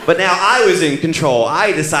 But now I was in control.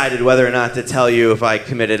 I decided whether or not to tell you if I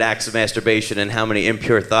committed acts of masturbation and how many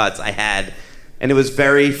impure thoughts I had. And it was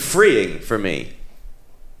very freeing for me.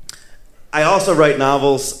 I also write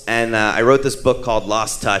novels, and I wrote this book called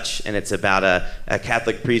Lost Touch, and it's about a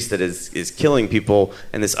Catholic priest that is killing people,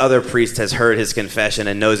 and this other priest has heard his confession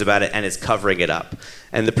and knows about it and is covering it up.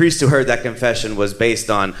 And the priest who heard that confession was based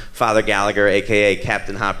on Father Gallagher, a.k.a.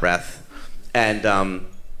 Captain Hot Breath. And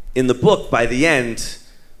in the book, by the end,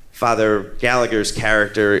 Father Gallagher's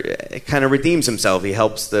character kind of redeems himself. He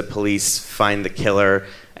helps the police find the killer.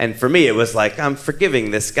 And for me, it was like, I'm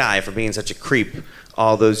forgiving this guy for being such a creep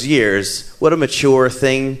all those years. What a mature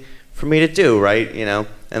thing for me to do, right? And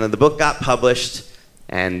then the book got published,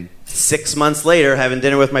 and 6 months later, having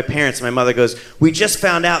dinner with my parents, my mother goes, we just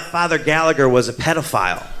found out Father Gallagher was a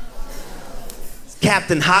pedophile.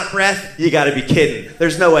 Captain Hot Breath? You gotta be kidding.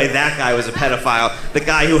 There's no way that guy was a pedophile. The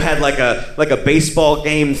guy who had like a baseball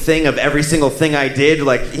game thing of every single thing I did,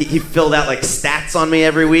 like he filled out like stats on me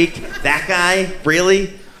every week. That guy?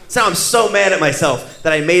 Really? So now I'm so mad at myself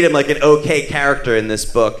that I made him like an okay character in this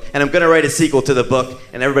book. And I'm going to write a sequel to the book,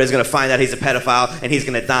 and everybody's going to find out he's a pedophile, and he's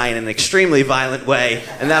going to die in an extremely violent way,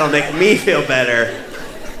 and that'll make me feel better.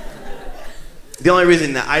 The only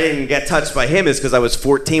reason that I didn't get touched by him is because I was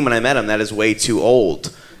 14 when I met him. That is way too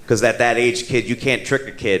old. Because at that age, kid, you can't trick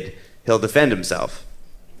a kid. He'll defend himself.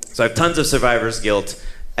 So I have tons of survivor's guilt.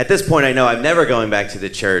 At this point, I know I'm never going back to the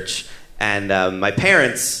church. And my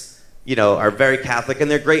parents, are very Catholic,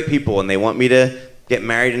 and they're great people, and they want me to get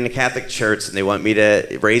married in a Catholic church, and they want me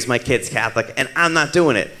to raise my kids Catholic, and I'm not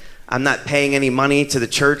doing it. I'm not paying any money to the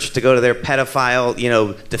church to go to their pedophile,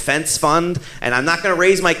 defense fund. And I'm not going to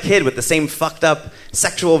raise my kid with the same fucked up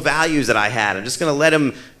sexual values that I had. I'm just going to let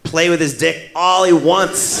him play with his dick all he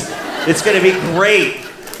wants. It's going to be great.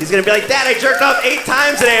 He's going to be like, Dad, I jerked off 8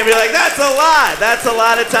 times today. And be like, that's a lot. That's a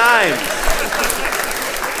lot of times.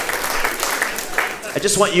 I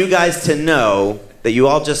just want you guys to know that you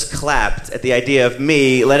all just clapped at the idea of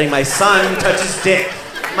me letting my son touch his dick.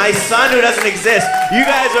 My son who doesn't exist. You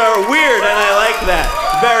guys are weird, and I like that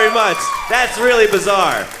very much. That's really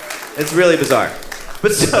bizarre. It's really bizarre.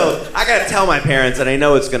 But so, I gotta tell my parents, and I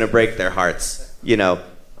know it's gonna break their hearts,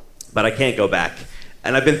 but I can't go back.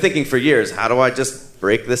 And I've been thinking for years, how do I just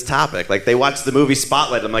break this topic? Like, they watched the movie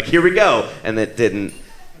Spotlight, I'm like, here we go. And it didn't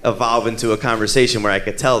evolve into a conversation where I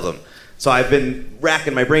could tell them. So I've been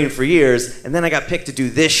racking my brain for years, and then I got picked to do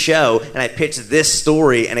this show, and I pitched this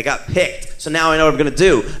story, and it got picked. So now I know what I'm going to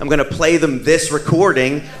do. I'm going to play them this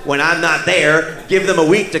recording when I'm not there, give them a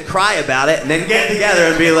week to cry about it, and then get together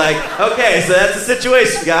and be like, okay, so that's the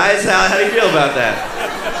situation, guys. How do you feel about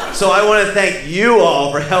that? So I want to thank you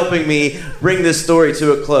all for helping me bring this story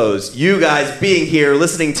to a close. You guys being here,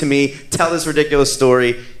 listening to me tell this ridiculous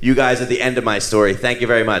story. You guys are the end of my story. Thank you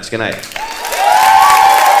very much. Good night.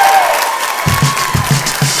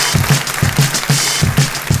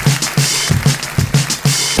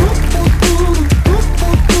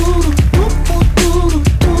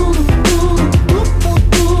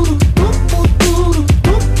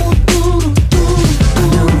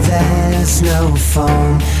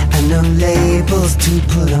 To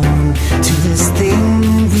put on to this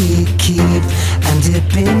thing we keep and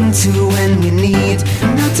dip into when we need.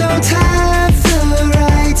 And I don't have the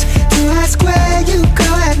right to ask where you go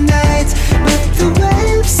at night, but the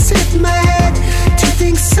waves hit my head to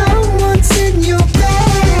think someone's in your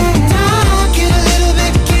bed. I get a little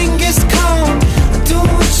bit Genghis Khan. I don't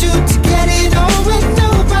want you to get it on with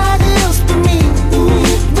nobody else but me.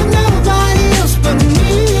 With nobody else but me.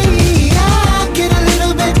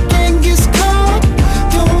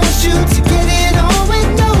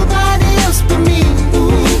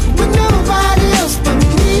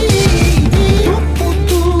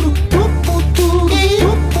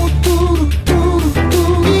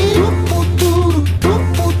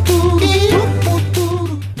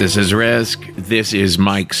 This is Risk. This is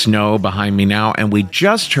Mike Snow behind me now, and we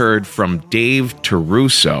just heard from Dave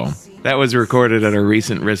Terruso. That was recorded at a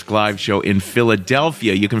recent Risk Live show in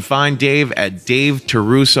Philadelphia. You can find Dave at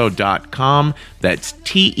daveterruso.com. That's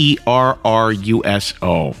Terruso.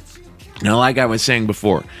 Now, like I was saying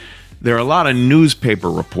before, there are a lot of newspaper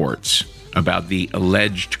reports about the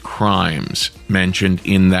alleged crimes mentioned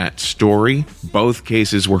in that story. Both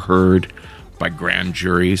cases were heard by grand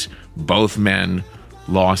juries. Both men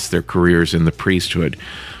lost their careers in the priesthood.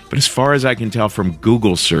 But as far as I can tell from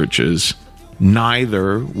Google searches,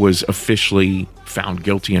 neither was officially found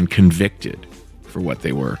guilty and convicted for what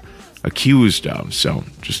they were accused of. So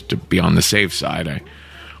just to be on the safe side, I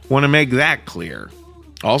want to make that clear.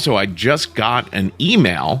 Also, I just got an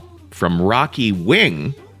email from Rocky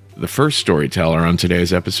Wing, the first storyteller on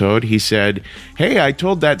today's episode. He said, "Hey, I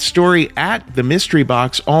told that story at the Mystery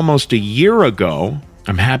Box almost a year ago.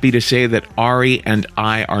 I'm happy to say that Ari and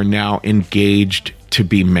I are now engaged to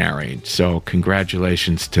be married." So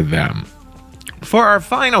congratulations to them. For our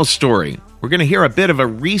final story, we're going to hear a bit of a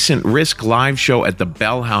recent Risk Live show at the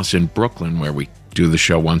Bell House in Brooklyn, where we do the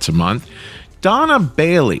show once a month. Donna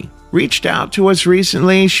Bailey reached out to us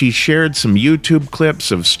recently. She shared some YouTube clips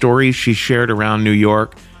of stories she shared around New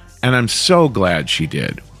York, and I'm so glad she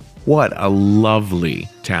did. What a lovely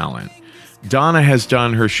talent. Donna has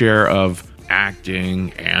done her share of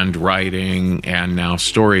acting and writing and now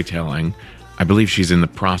storytelling. I believe she's in the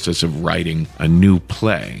process of writing a new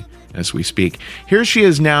play as we speak. Here she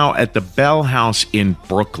is now at the Bell House in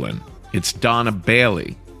Brooklyn. It's Donna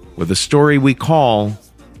Bailey with a story we call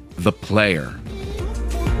The Player.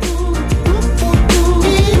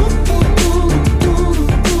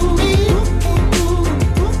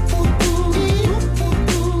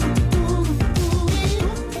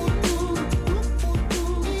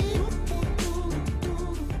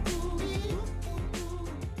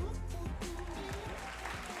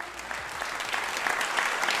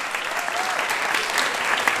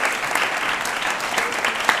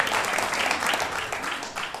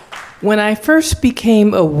 When I first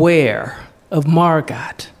became aware of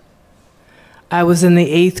Margot, I was in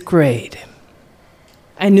the 8th grade.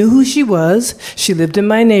 I knew who she was. She lived in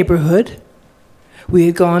my neighborhood. We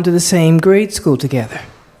had gone to the same grade school together.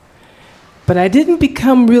 But I didn't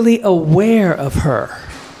become really aware of her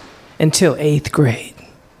until 8th grade.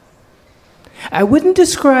 I wouldn't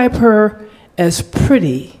describe her as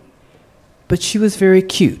pretty but she was very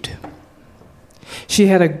cute. She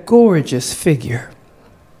had a gorgeous figure,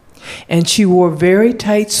 and she wore very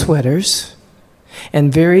tight sweaters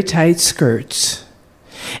and very tight skirts.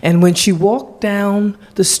 And when she walked down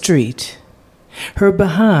the street, her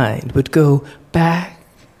behind would go back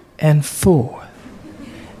and forth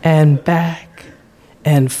and back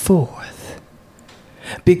and forth,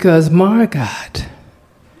 because Margot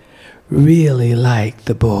really liked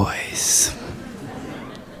the boys.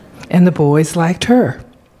 And the boys liked her.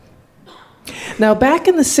 Now, back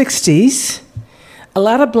in the 60s, a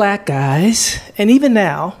lot of black guys, and even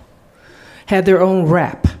now, had their own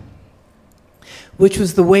rap, which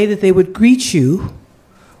was the way that they would greet you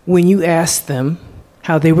when you asked them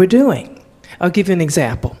how they were doing. I'll give you an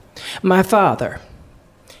example. My father,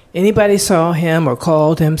 anybody saw him or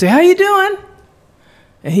called him, say, "How you doing?"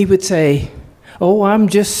 And he would say, "Oh, I'm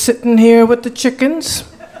just sitting here with the chickens.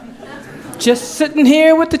 Just sitting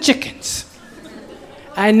here with the chickens."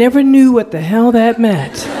 I never knew what the hell that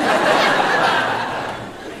meant.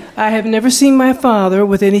 I have never seen my father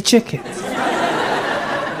with any chickens.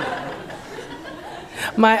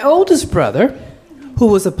 My oldest brother, who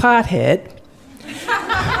was a pothead,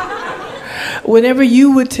 whenever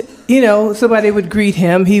you would, somebody would greet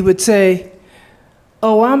him, he would say,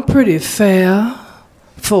 "Oh, I'm pretty fair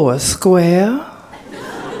for a square."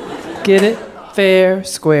 Get it? Fair,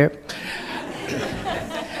 square.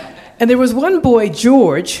 And there was one boy,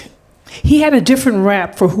 George, he had a different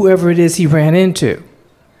rap for whoever it is he ran into.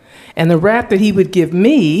 And the rap that he would give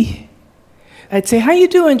me, I'd say, "How you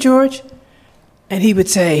doing, George?" And he would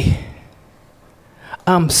say,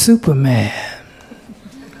 "I'm Superman,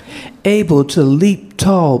 able to leap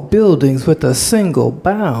tall buildings with a single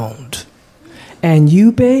bound. And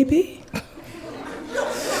you, baby?"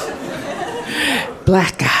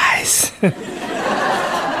 Black guys.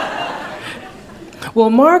 Well,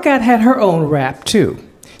 Margot had her own rap, too.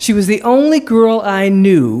 She was the only girl I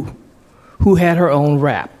knew who had her own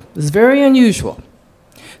rap. It was very unusual.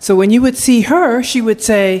 So when you would see her, she would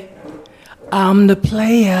say, "I'm the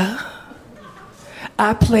player.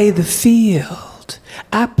 I play the field.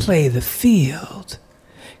 I play the field."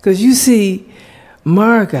 Because you see,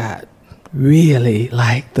 Margot really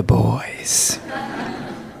liked the boys.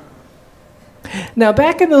 Now,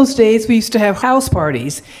 back in those days, we used to have house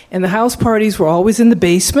parties, and the house parties were always in the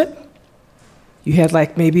basement. You had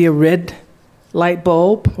like maybe a red light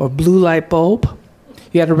bulb or blue light bulb.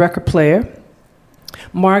 You had a record player.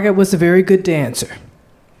 Margot was a very good dancer,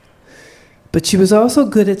 but she was also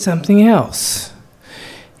good at something else.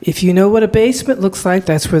 If you know what a basement looks like,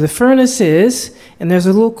 that's where the furnace is, and there's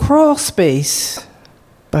a little crawl space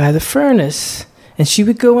by the furnace, and she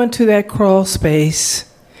would go into that crawl space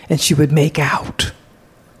and she would make out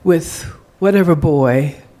with whatever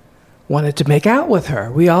boy wanted to make out with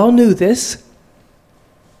her. We all knew this.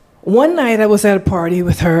 One night I was at a party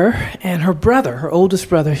with her, and her brother, her oldest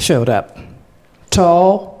brother, showed up.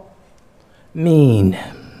 Tall, mean.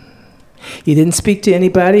 He didn't speak to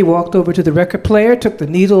anybody, walked over to the record player, took the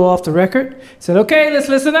needle off the record, said, "Okay, let's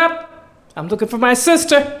listen up. I'm looking for my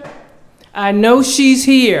sister. I know she's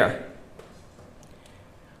here."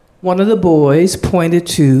 One of the boys pointed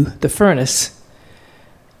to the furnace,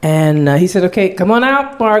 and he said, "Okay, come on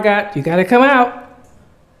out, Margot. You got to come out."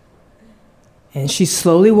 And she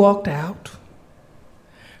slowly walked out.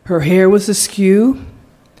 Her hair was askew.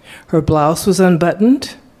 Her blouse was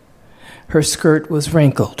unbuttoned. Her skirt was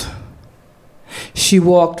wrinkled. She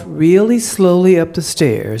walked really slowly up the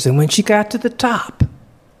stairs, and when she got to the top,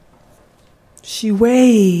 she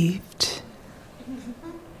waved.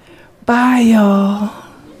 "Bye, y'all.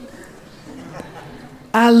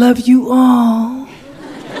 I love you all."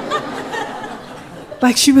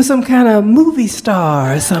 Like she was some kind of movie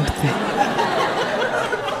star or something.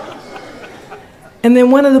 And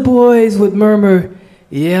then one of the boys would murmur,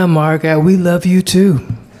 "Yeah, Margot, we love you too."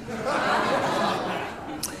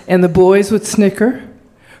 And the boys would snicker,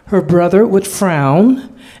 her brother would frown,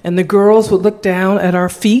 and the girls would look down at our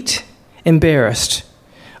feet, embarrassed.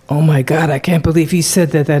 "Oh my God, I can't believe he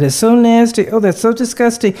said that. That is so nasty. Oh, that's so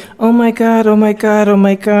disgusting. Oh my God, oh my God, oh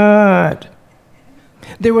my God."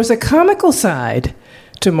 There was a comical side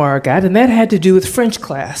to Margot, and that had to do with French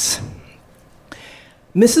class.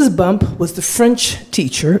 Mrs. Bump was the French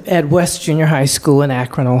teacher at West Junior High School in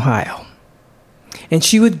Akron, Ohio. And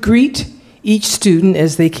she would greet each student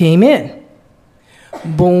as they came in.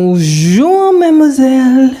 "Bonjour,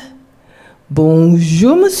 mademoiselle.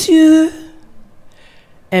 Bonjour, monsieur."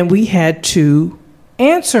 And we had to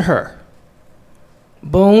answer her.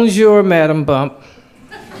 "Bonjour, Madam Bump."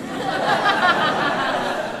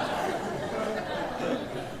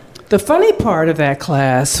 The funny part of that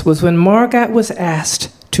class was when Margot was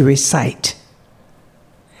asked to recite.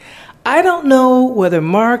 I don't know whether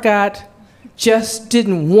Margot just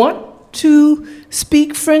didn't want to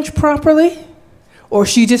speak French properly, or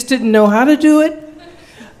she just didn't know how to do it.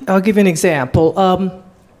 I'll give you an example.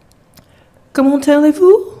 Comment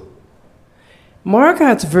allez-vous?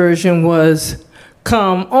 Margot's version was,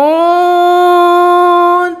 come on,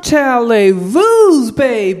 allez-vous,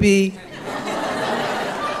 baby.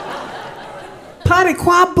 Pas de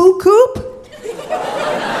quoi beaucoup?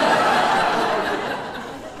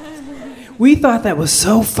 We thought that was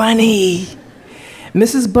so funny.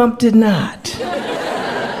 Mrs. Bump did not.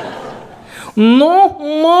 No,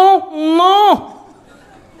 no, no.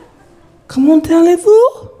 Comment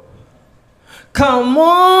allez-vous? Come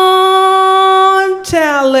on,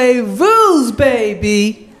 allez-vous,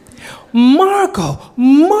 baby. Margot.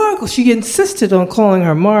 She insisted on calling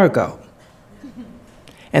her Margot.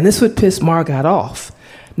 And this would piss Margot off.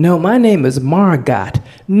 No, my name is Margot.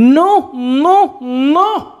 No, no,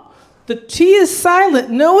 no. The T is silent.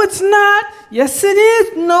 No, it's not. Yes, it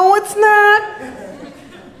is. No, it's not.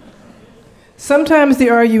 Sometimes the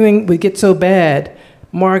arguing would get so bad,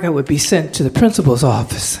 Margot would be sent to the principal's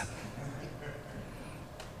office.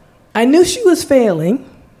 I knew she was failing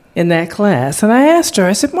in that class, and I asked her,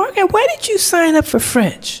 I said, Margot, why did you sign up for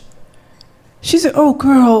French? She said, oh,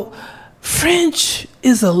 girl, French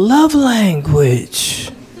is a love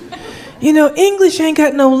language. You know, English ain't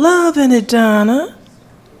got no love in it, Donna.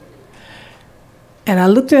 And I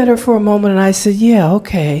looked at her for a moment and I said, yeah,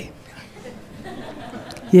 okay.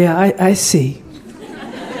 Yeah, I see.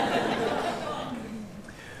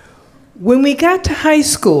 When we got to high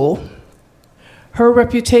school, her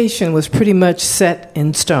reputation was pretty much set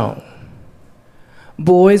in stone.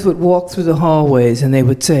 Boys would walk through the hallways and they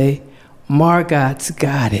would say, Margot's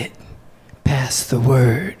got it. Pass the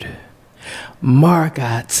word.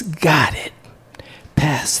 Margot's got it.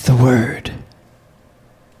 Pass the word.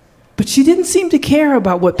 But she didn't seem to care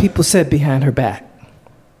about what people said behind her back.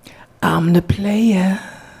 I'm the player.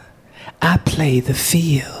 I play the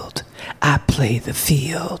field. I play the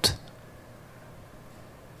field.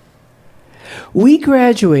 We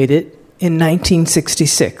graduated in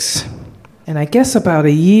 1966. And I guess about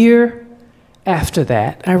a year after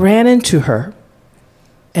that, I ran into her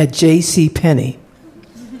at J.C. Penney.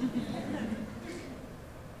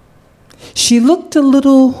 She looked a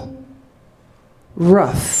little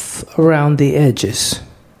rough around the edges.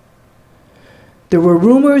 There were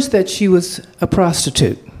rumors that she was a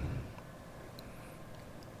prostitute.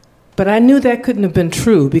 But I knew that couldn't have been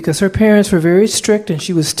true because her parents were very strict and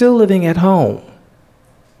she was still living at home.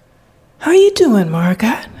 How you doing,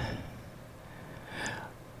 Margot?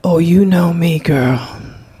 Oh, you know me, girl.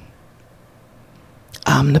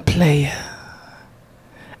 I'm the player.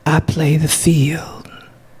 I play the field.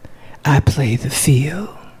 I play the field.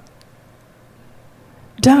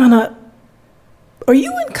 Donna, are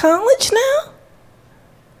you in college now?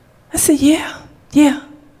 I said, yeah.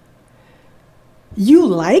 You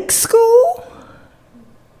like school?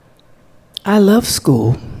 I love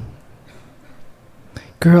school.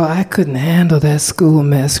 Girl, I couldn't handle that school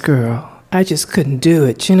mess, girl. I just couldn't do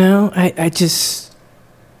it, you know? I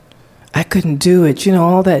couldn't do it. You know,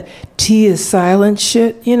 all that T is silent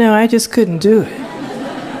shit, you know, I just couldn't do it.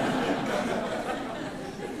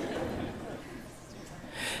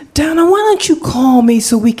 Donna, why don't you call me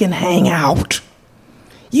so we can hang out?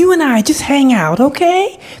 You and I just hang out,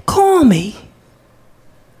 okay? Call me.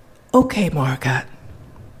 Okay, Margot.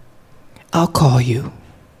 I'll call you.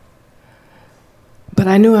 But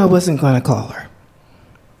I knew I wasn't going to call her.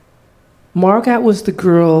 Margot was the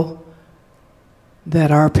girl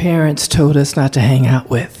that our parents told us not to hang out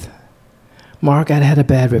with. Margot had a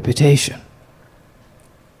bad reputation.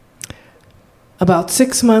 About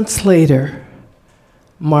 6 months later,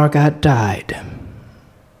 Margot died.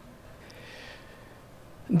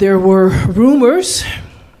 There were rumors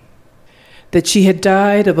that she had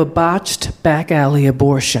died of a botched back alley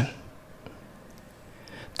abortion.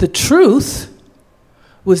 The truth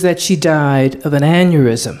was that she died of an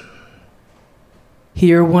aneurysm.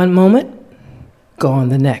 Here one moment, gone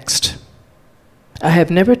the next. I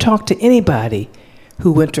have never talked to anybody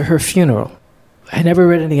who went to her funeral. I never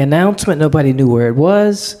read any announcement. Nobody knew where it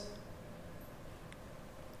was.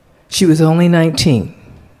 She was only 19.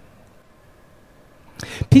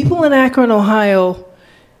 People in Akron, Ohio,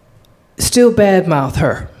 still badmouth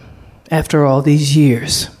her after all these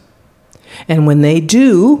years. And when they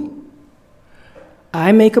do,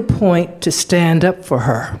 I make a point to stand up for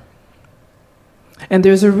her. And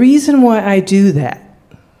there's a reason why I do that.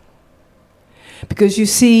 Because you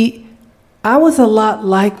see, I was a lot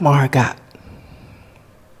like Margot.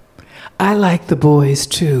 I liked the boys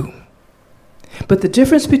too. But the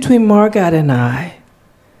difference between Margot and I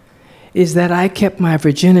is that I kept my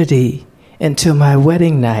virginity until my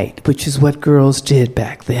wedding night, which is what girls did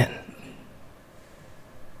back then.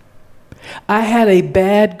 I had a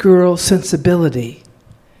bad girl sensibility,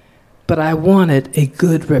 but I wanted a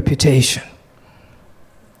good reputation.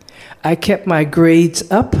 I kept my grades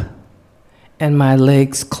up and my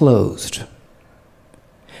legs closed.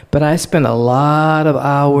 But I spent a lot of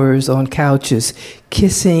hours on couches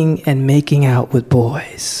kissing and making out with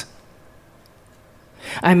boys.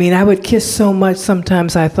 I mean, I would kiss so much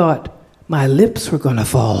sometimes I thought my lips were going to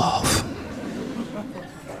fall off.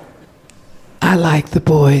 I liked the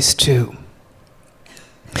boys too.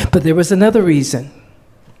 But there was another reason.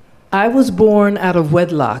 I was born out of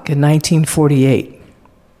wedlock in 1948.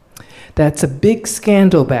 That's a big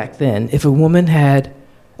scandal back then if a woman had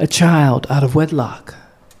a child out of wedlock.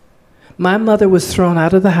 My mother was thrown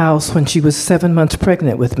out of the house when she was 7 months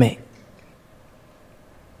pregnant with me.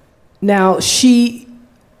 Now, she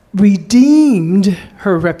redeemed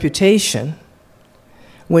her reputation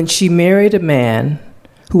when she married a man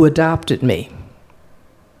who adopted me.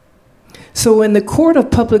 So in the court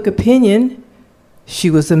of public opinion, she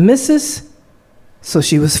was a missus, so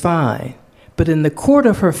she was fine. But in the court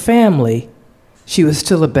of her family, she was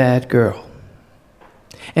still a bad girl.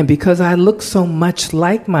 And because I looked so much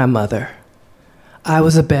like my mother, I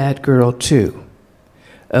was a bad girl too.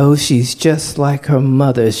 Oh, she's just like her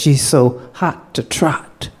mother. She's so hot to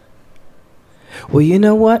trot. Well, you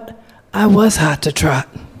know what? I was hot to trot.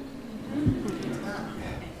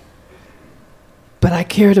 But I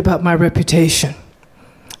cared about my reputation.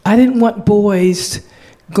 I didn't want boys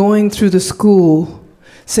going through the school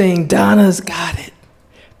saying, Donna's got it,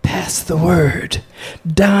 pass the word.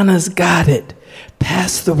 Donna's got it,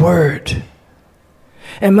 pass the word.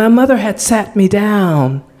 And my mother had sat me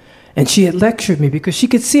down and she had lectured me because she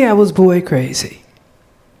could see I was boy crazy.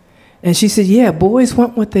 And she said, yeah, boys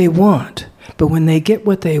want what they want, but when they get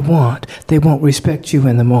what they want, they won't respect you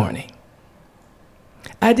in the morning.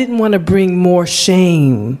 I didn't want to bring more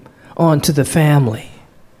shame onto the family.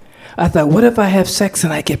 I thought, what if I have sex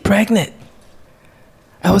and I get pregnant?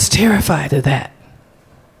 I was terrified of that.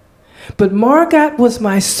 But Margot was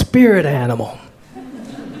my spirit animal.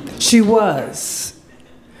 She was.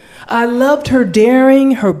 I loved her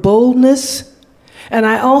daring, her boldness, and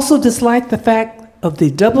I also disliked the fact of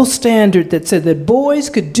the double standard that said that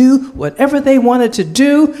boys could do whatever they wanted to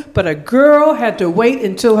do, but a girl had to wait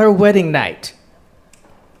until her wedding night.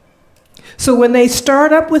 So when they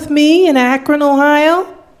start up with me in Akron,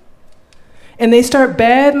 Ohio, and they start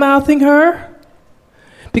bad-mouthing her,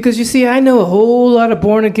 because you see, I know a whole lot of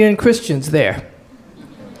born-again Christians there.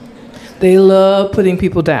 They love putting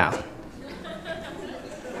people down.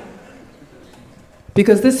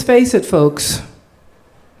 Because let's face it, folks,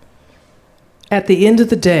 at the end of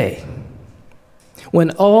the day,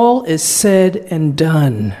 when all is said and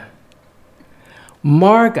done,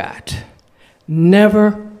 Margot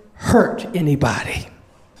never hurt anybody.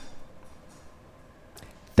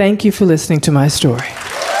 Thank you for listening to my story.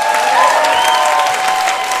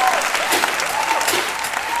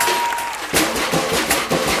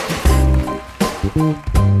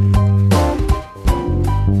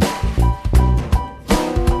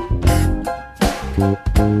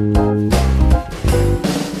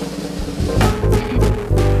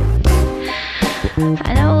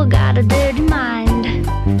 I know I got a dirty mind.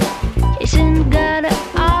 It's in the gutter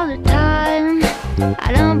all the time.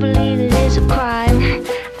 I don't believe that it's a crime.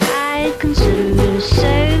 I consider it a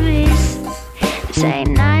service. This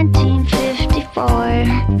ain't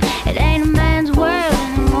 1954. It ain't a man's world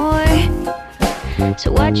anymore.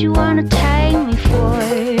 So what you wanna take me for?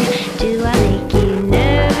 Do I make you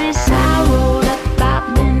nervous? I rolled up,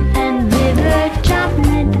 bobbing and river, chopping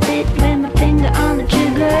at the bit with my finger on the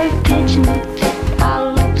trigger, pitching the fit,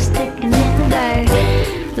 all up, sticking in there.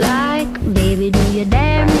 Like, baby, do you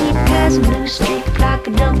dare me? Cause a blue streak like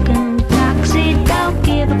a Duncan Foxy. Don't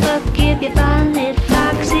give a fuck if you find it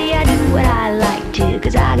foxy. I do what I like to,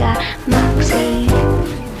 cause I got moxie.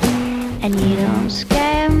 And you don't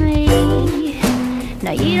scare me.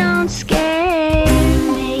 No, you don't scare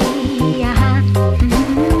me.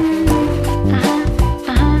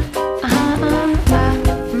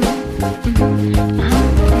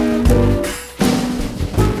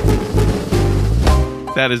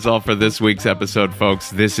 That that is all for this week's episode,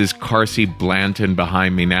 folks. This is Carsey Blanton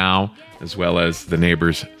behind me now, as well as the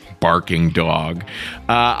neighbor's barking dog.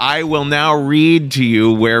 I will now read to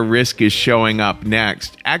you where Risk is showing up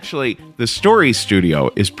next. Actually, the Story Studio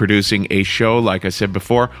is producing a show, like I said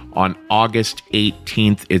before, on August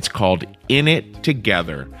 18th. It's called In It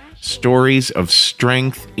Together, Stories of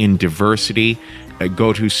Strength in Diversity.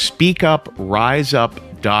 Go to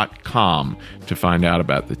speakupriseup.com to find out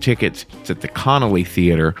about the tickets. It's at the Connolly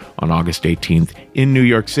Theater on August 18th in New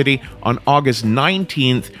York City. On August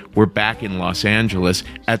 19th, we're back in Los Angeles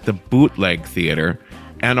at the Bootleg Theater.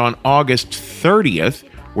 And on August 30th,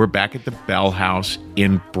 we're back at the Bell House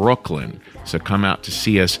in Brooklyn. So come out to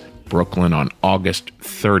see us, Brooklyn, on August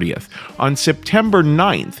 30th. On September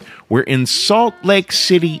 9th, we're in Salt Lake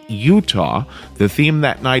City, Utah. The theme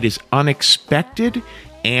that night is Unexpected,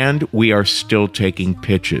 and we are still taking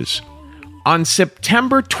pitches. On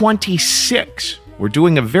September 26th, we're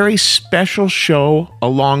doing a very special show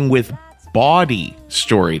along with Body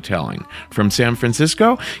Storytelling from San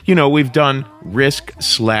Francisco. You know, we've done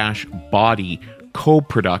Risk/Body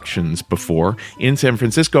co-productions before in San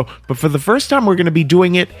Francisco, but for the first time, we're going to be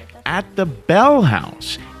doing it at the Bell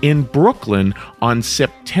House in Brooklyn on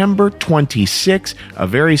September 26th, a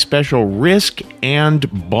very special Risk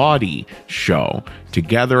and Body show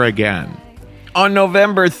together again. On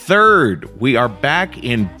November 3rd, we are back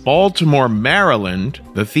in Baltimore, Maryland.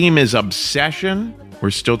 The theme is Obsession.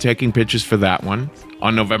 We're still taking pitches for that one.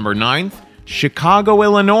 On November 9th, Chicago,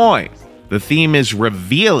 Illinois. The theme is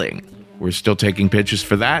Revealing. We're still taking pitches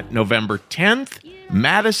for that. November 10th,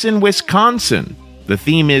 Madison, Wisconsin. The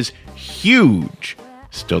theme is Huge.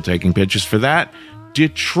 Still taking pitches for that.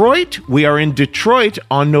 Detroit. We are in Detroit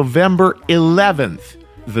on November 11th.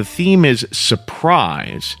 The theme is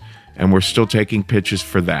Surprise, and we're still taking pitches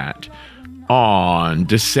for that. On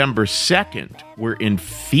December 2nd, we're in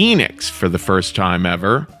Phoenix for the first time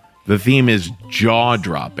ever. The theme is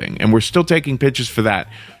Jaw-dropping, and we're still taking pitches for that.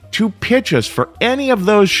 To pitch us for any of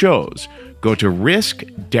those shows, go to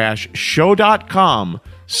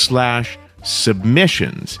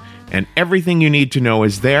risk-show.com/submissions, and everything you need to know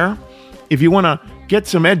is there. If you want to get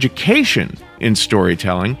some education in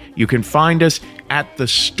storytelling, you can find us at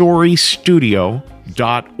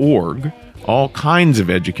thestorystudio.org. All kinds of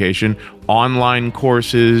education, online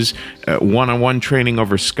courses, one-on-one training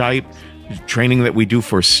over Skype, training that we do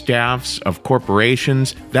for staffs of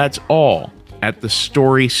corporations. That's all at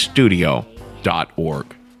thestorystudio.org.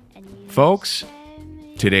 Folks,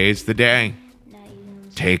 today's the day.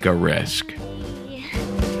 Take a risk. You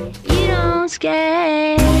don't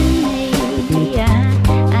scare me.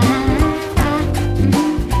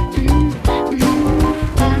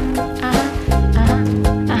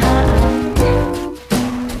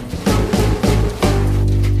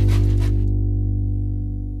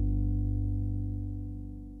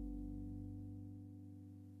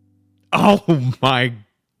 Oh my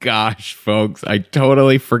gosh, folks, I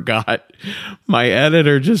totally forgot. My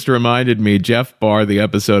editor just reminded me, Jeff Barr, the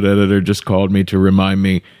episode editor, just called me to remind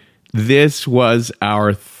me. This was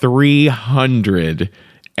our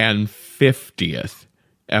 350th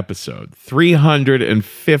episode.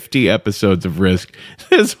 350 episodes of Risk.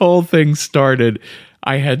 This whole thing started,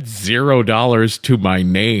 I had $0 to my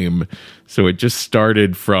name, so it just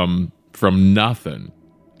started from nothing.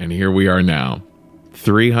 And here we are now.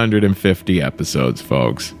 350 episodes,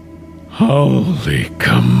 folks. Holy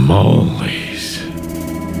camole.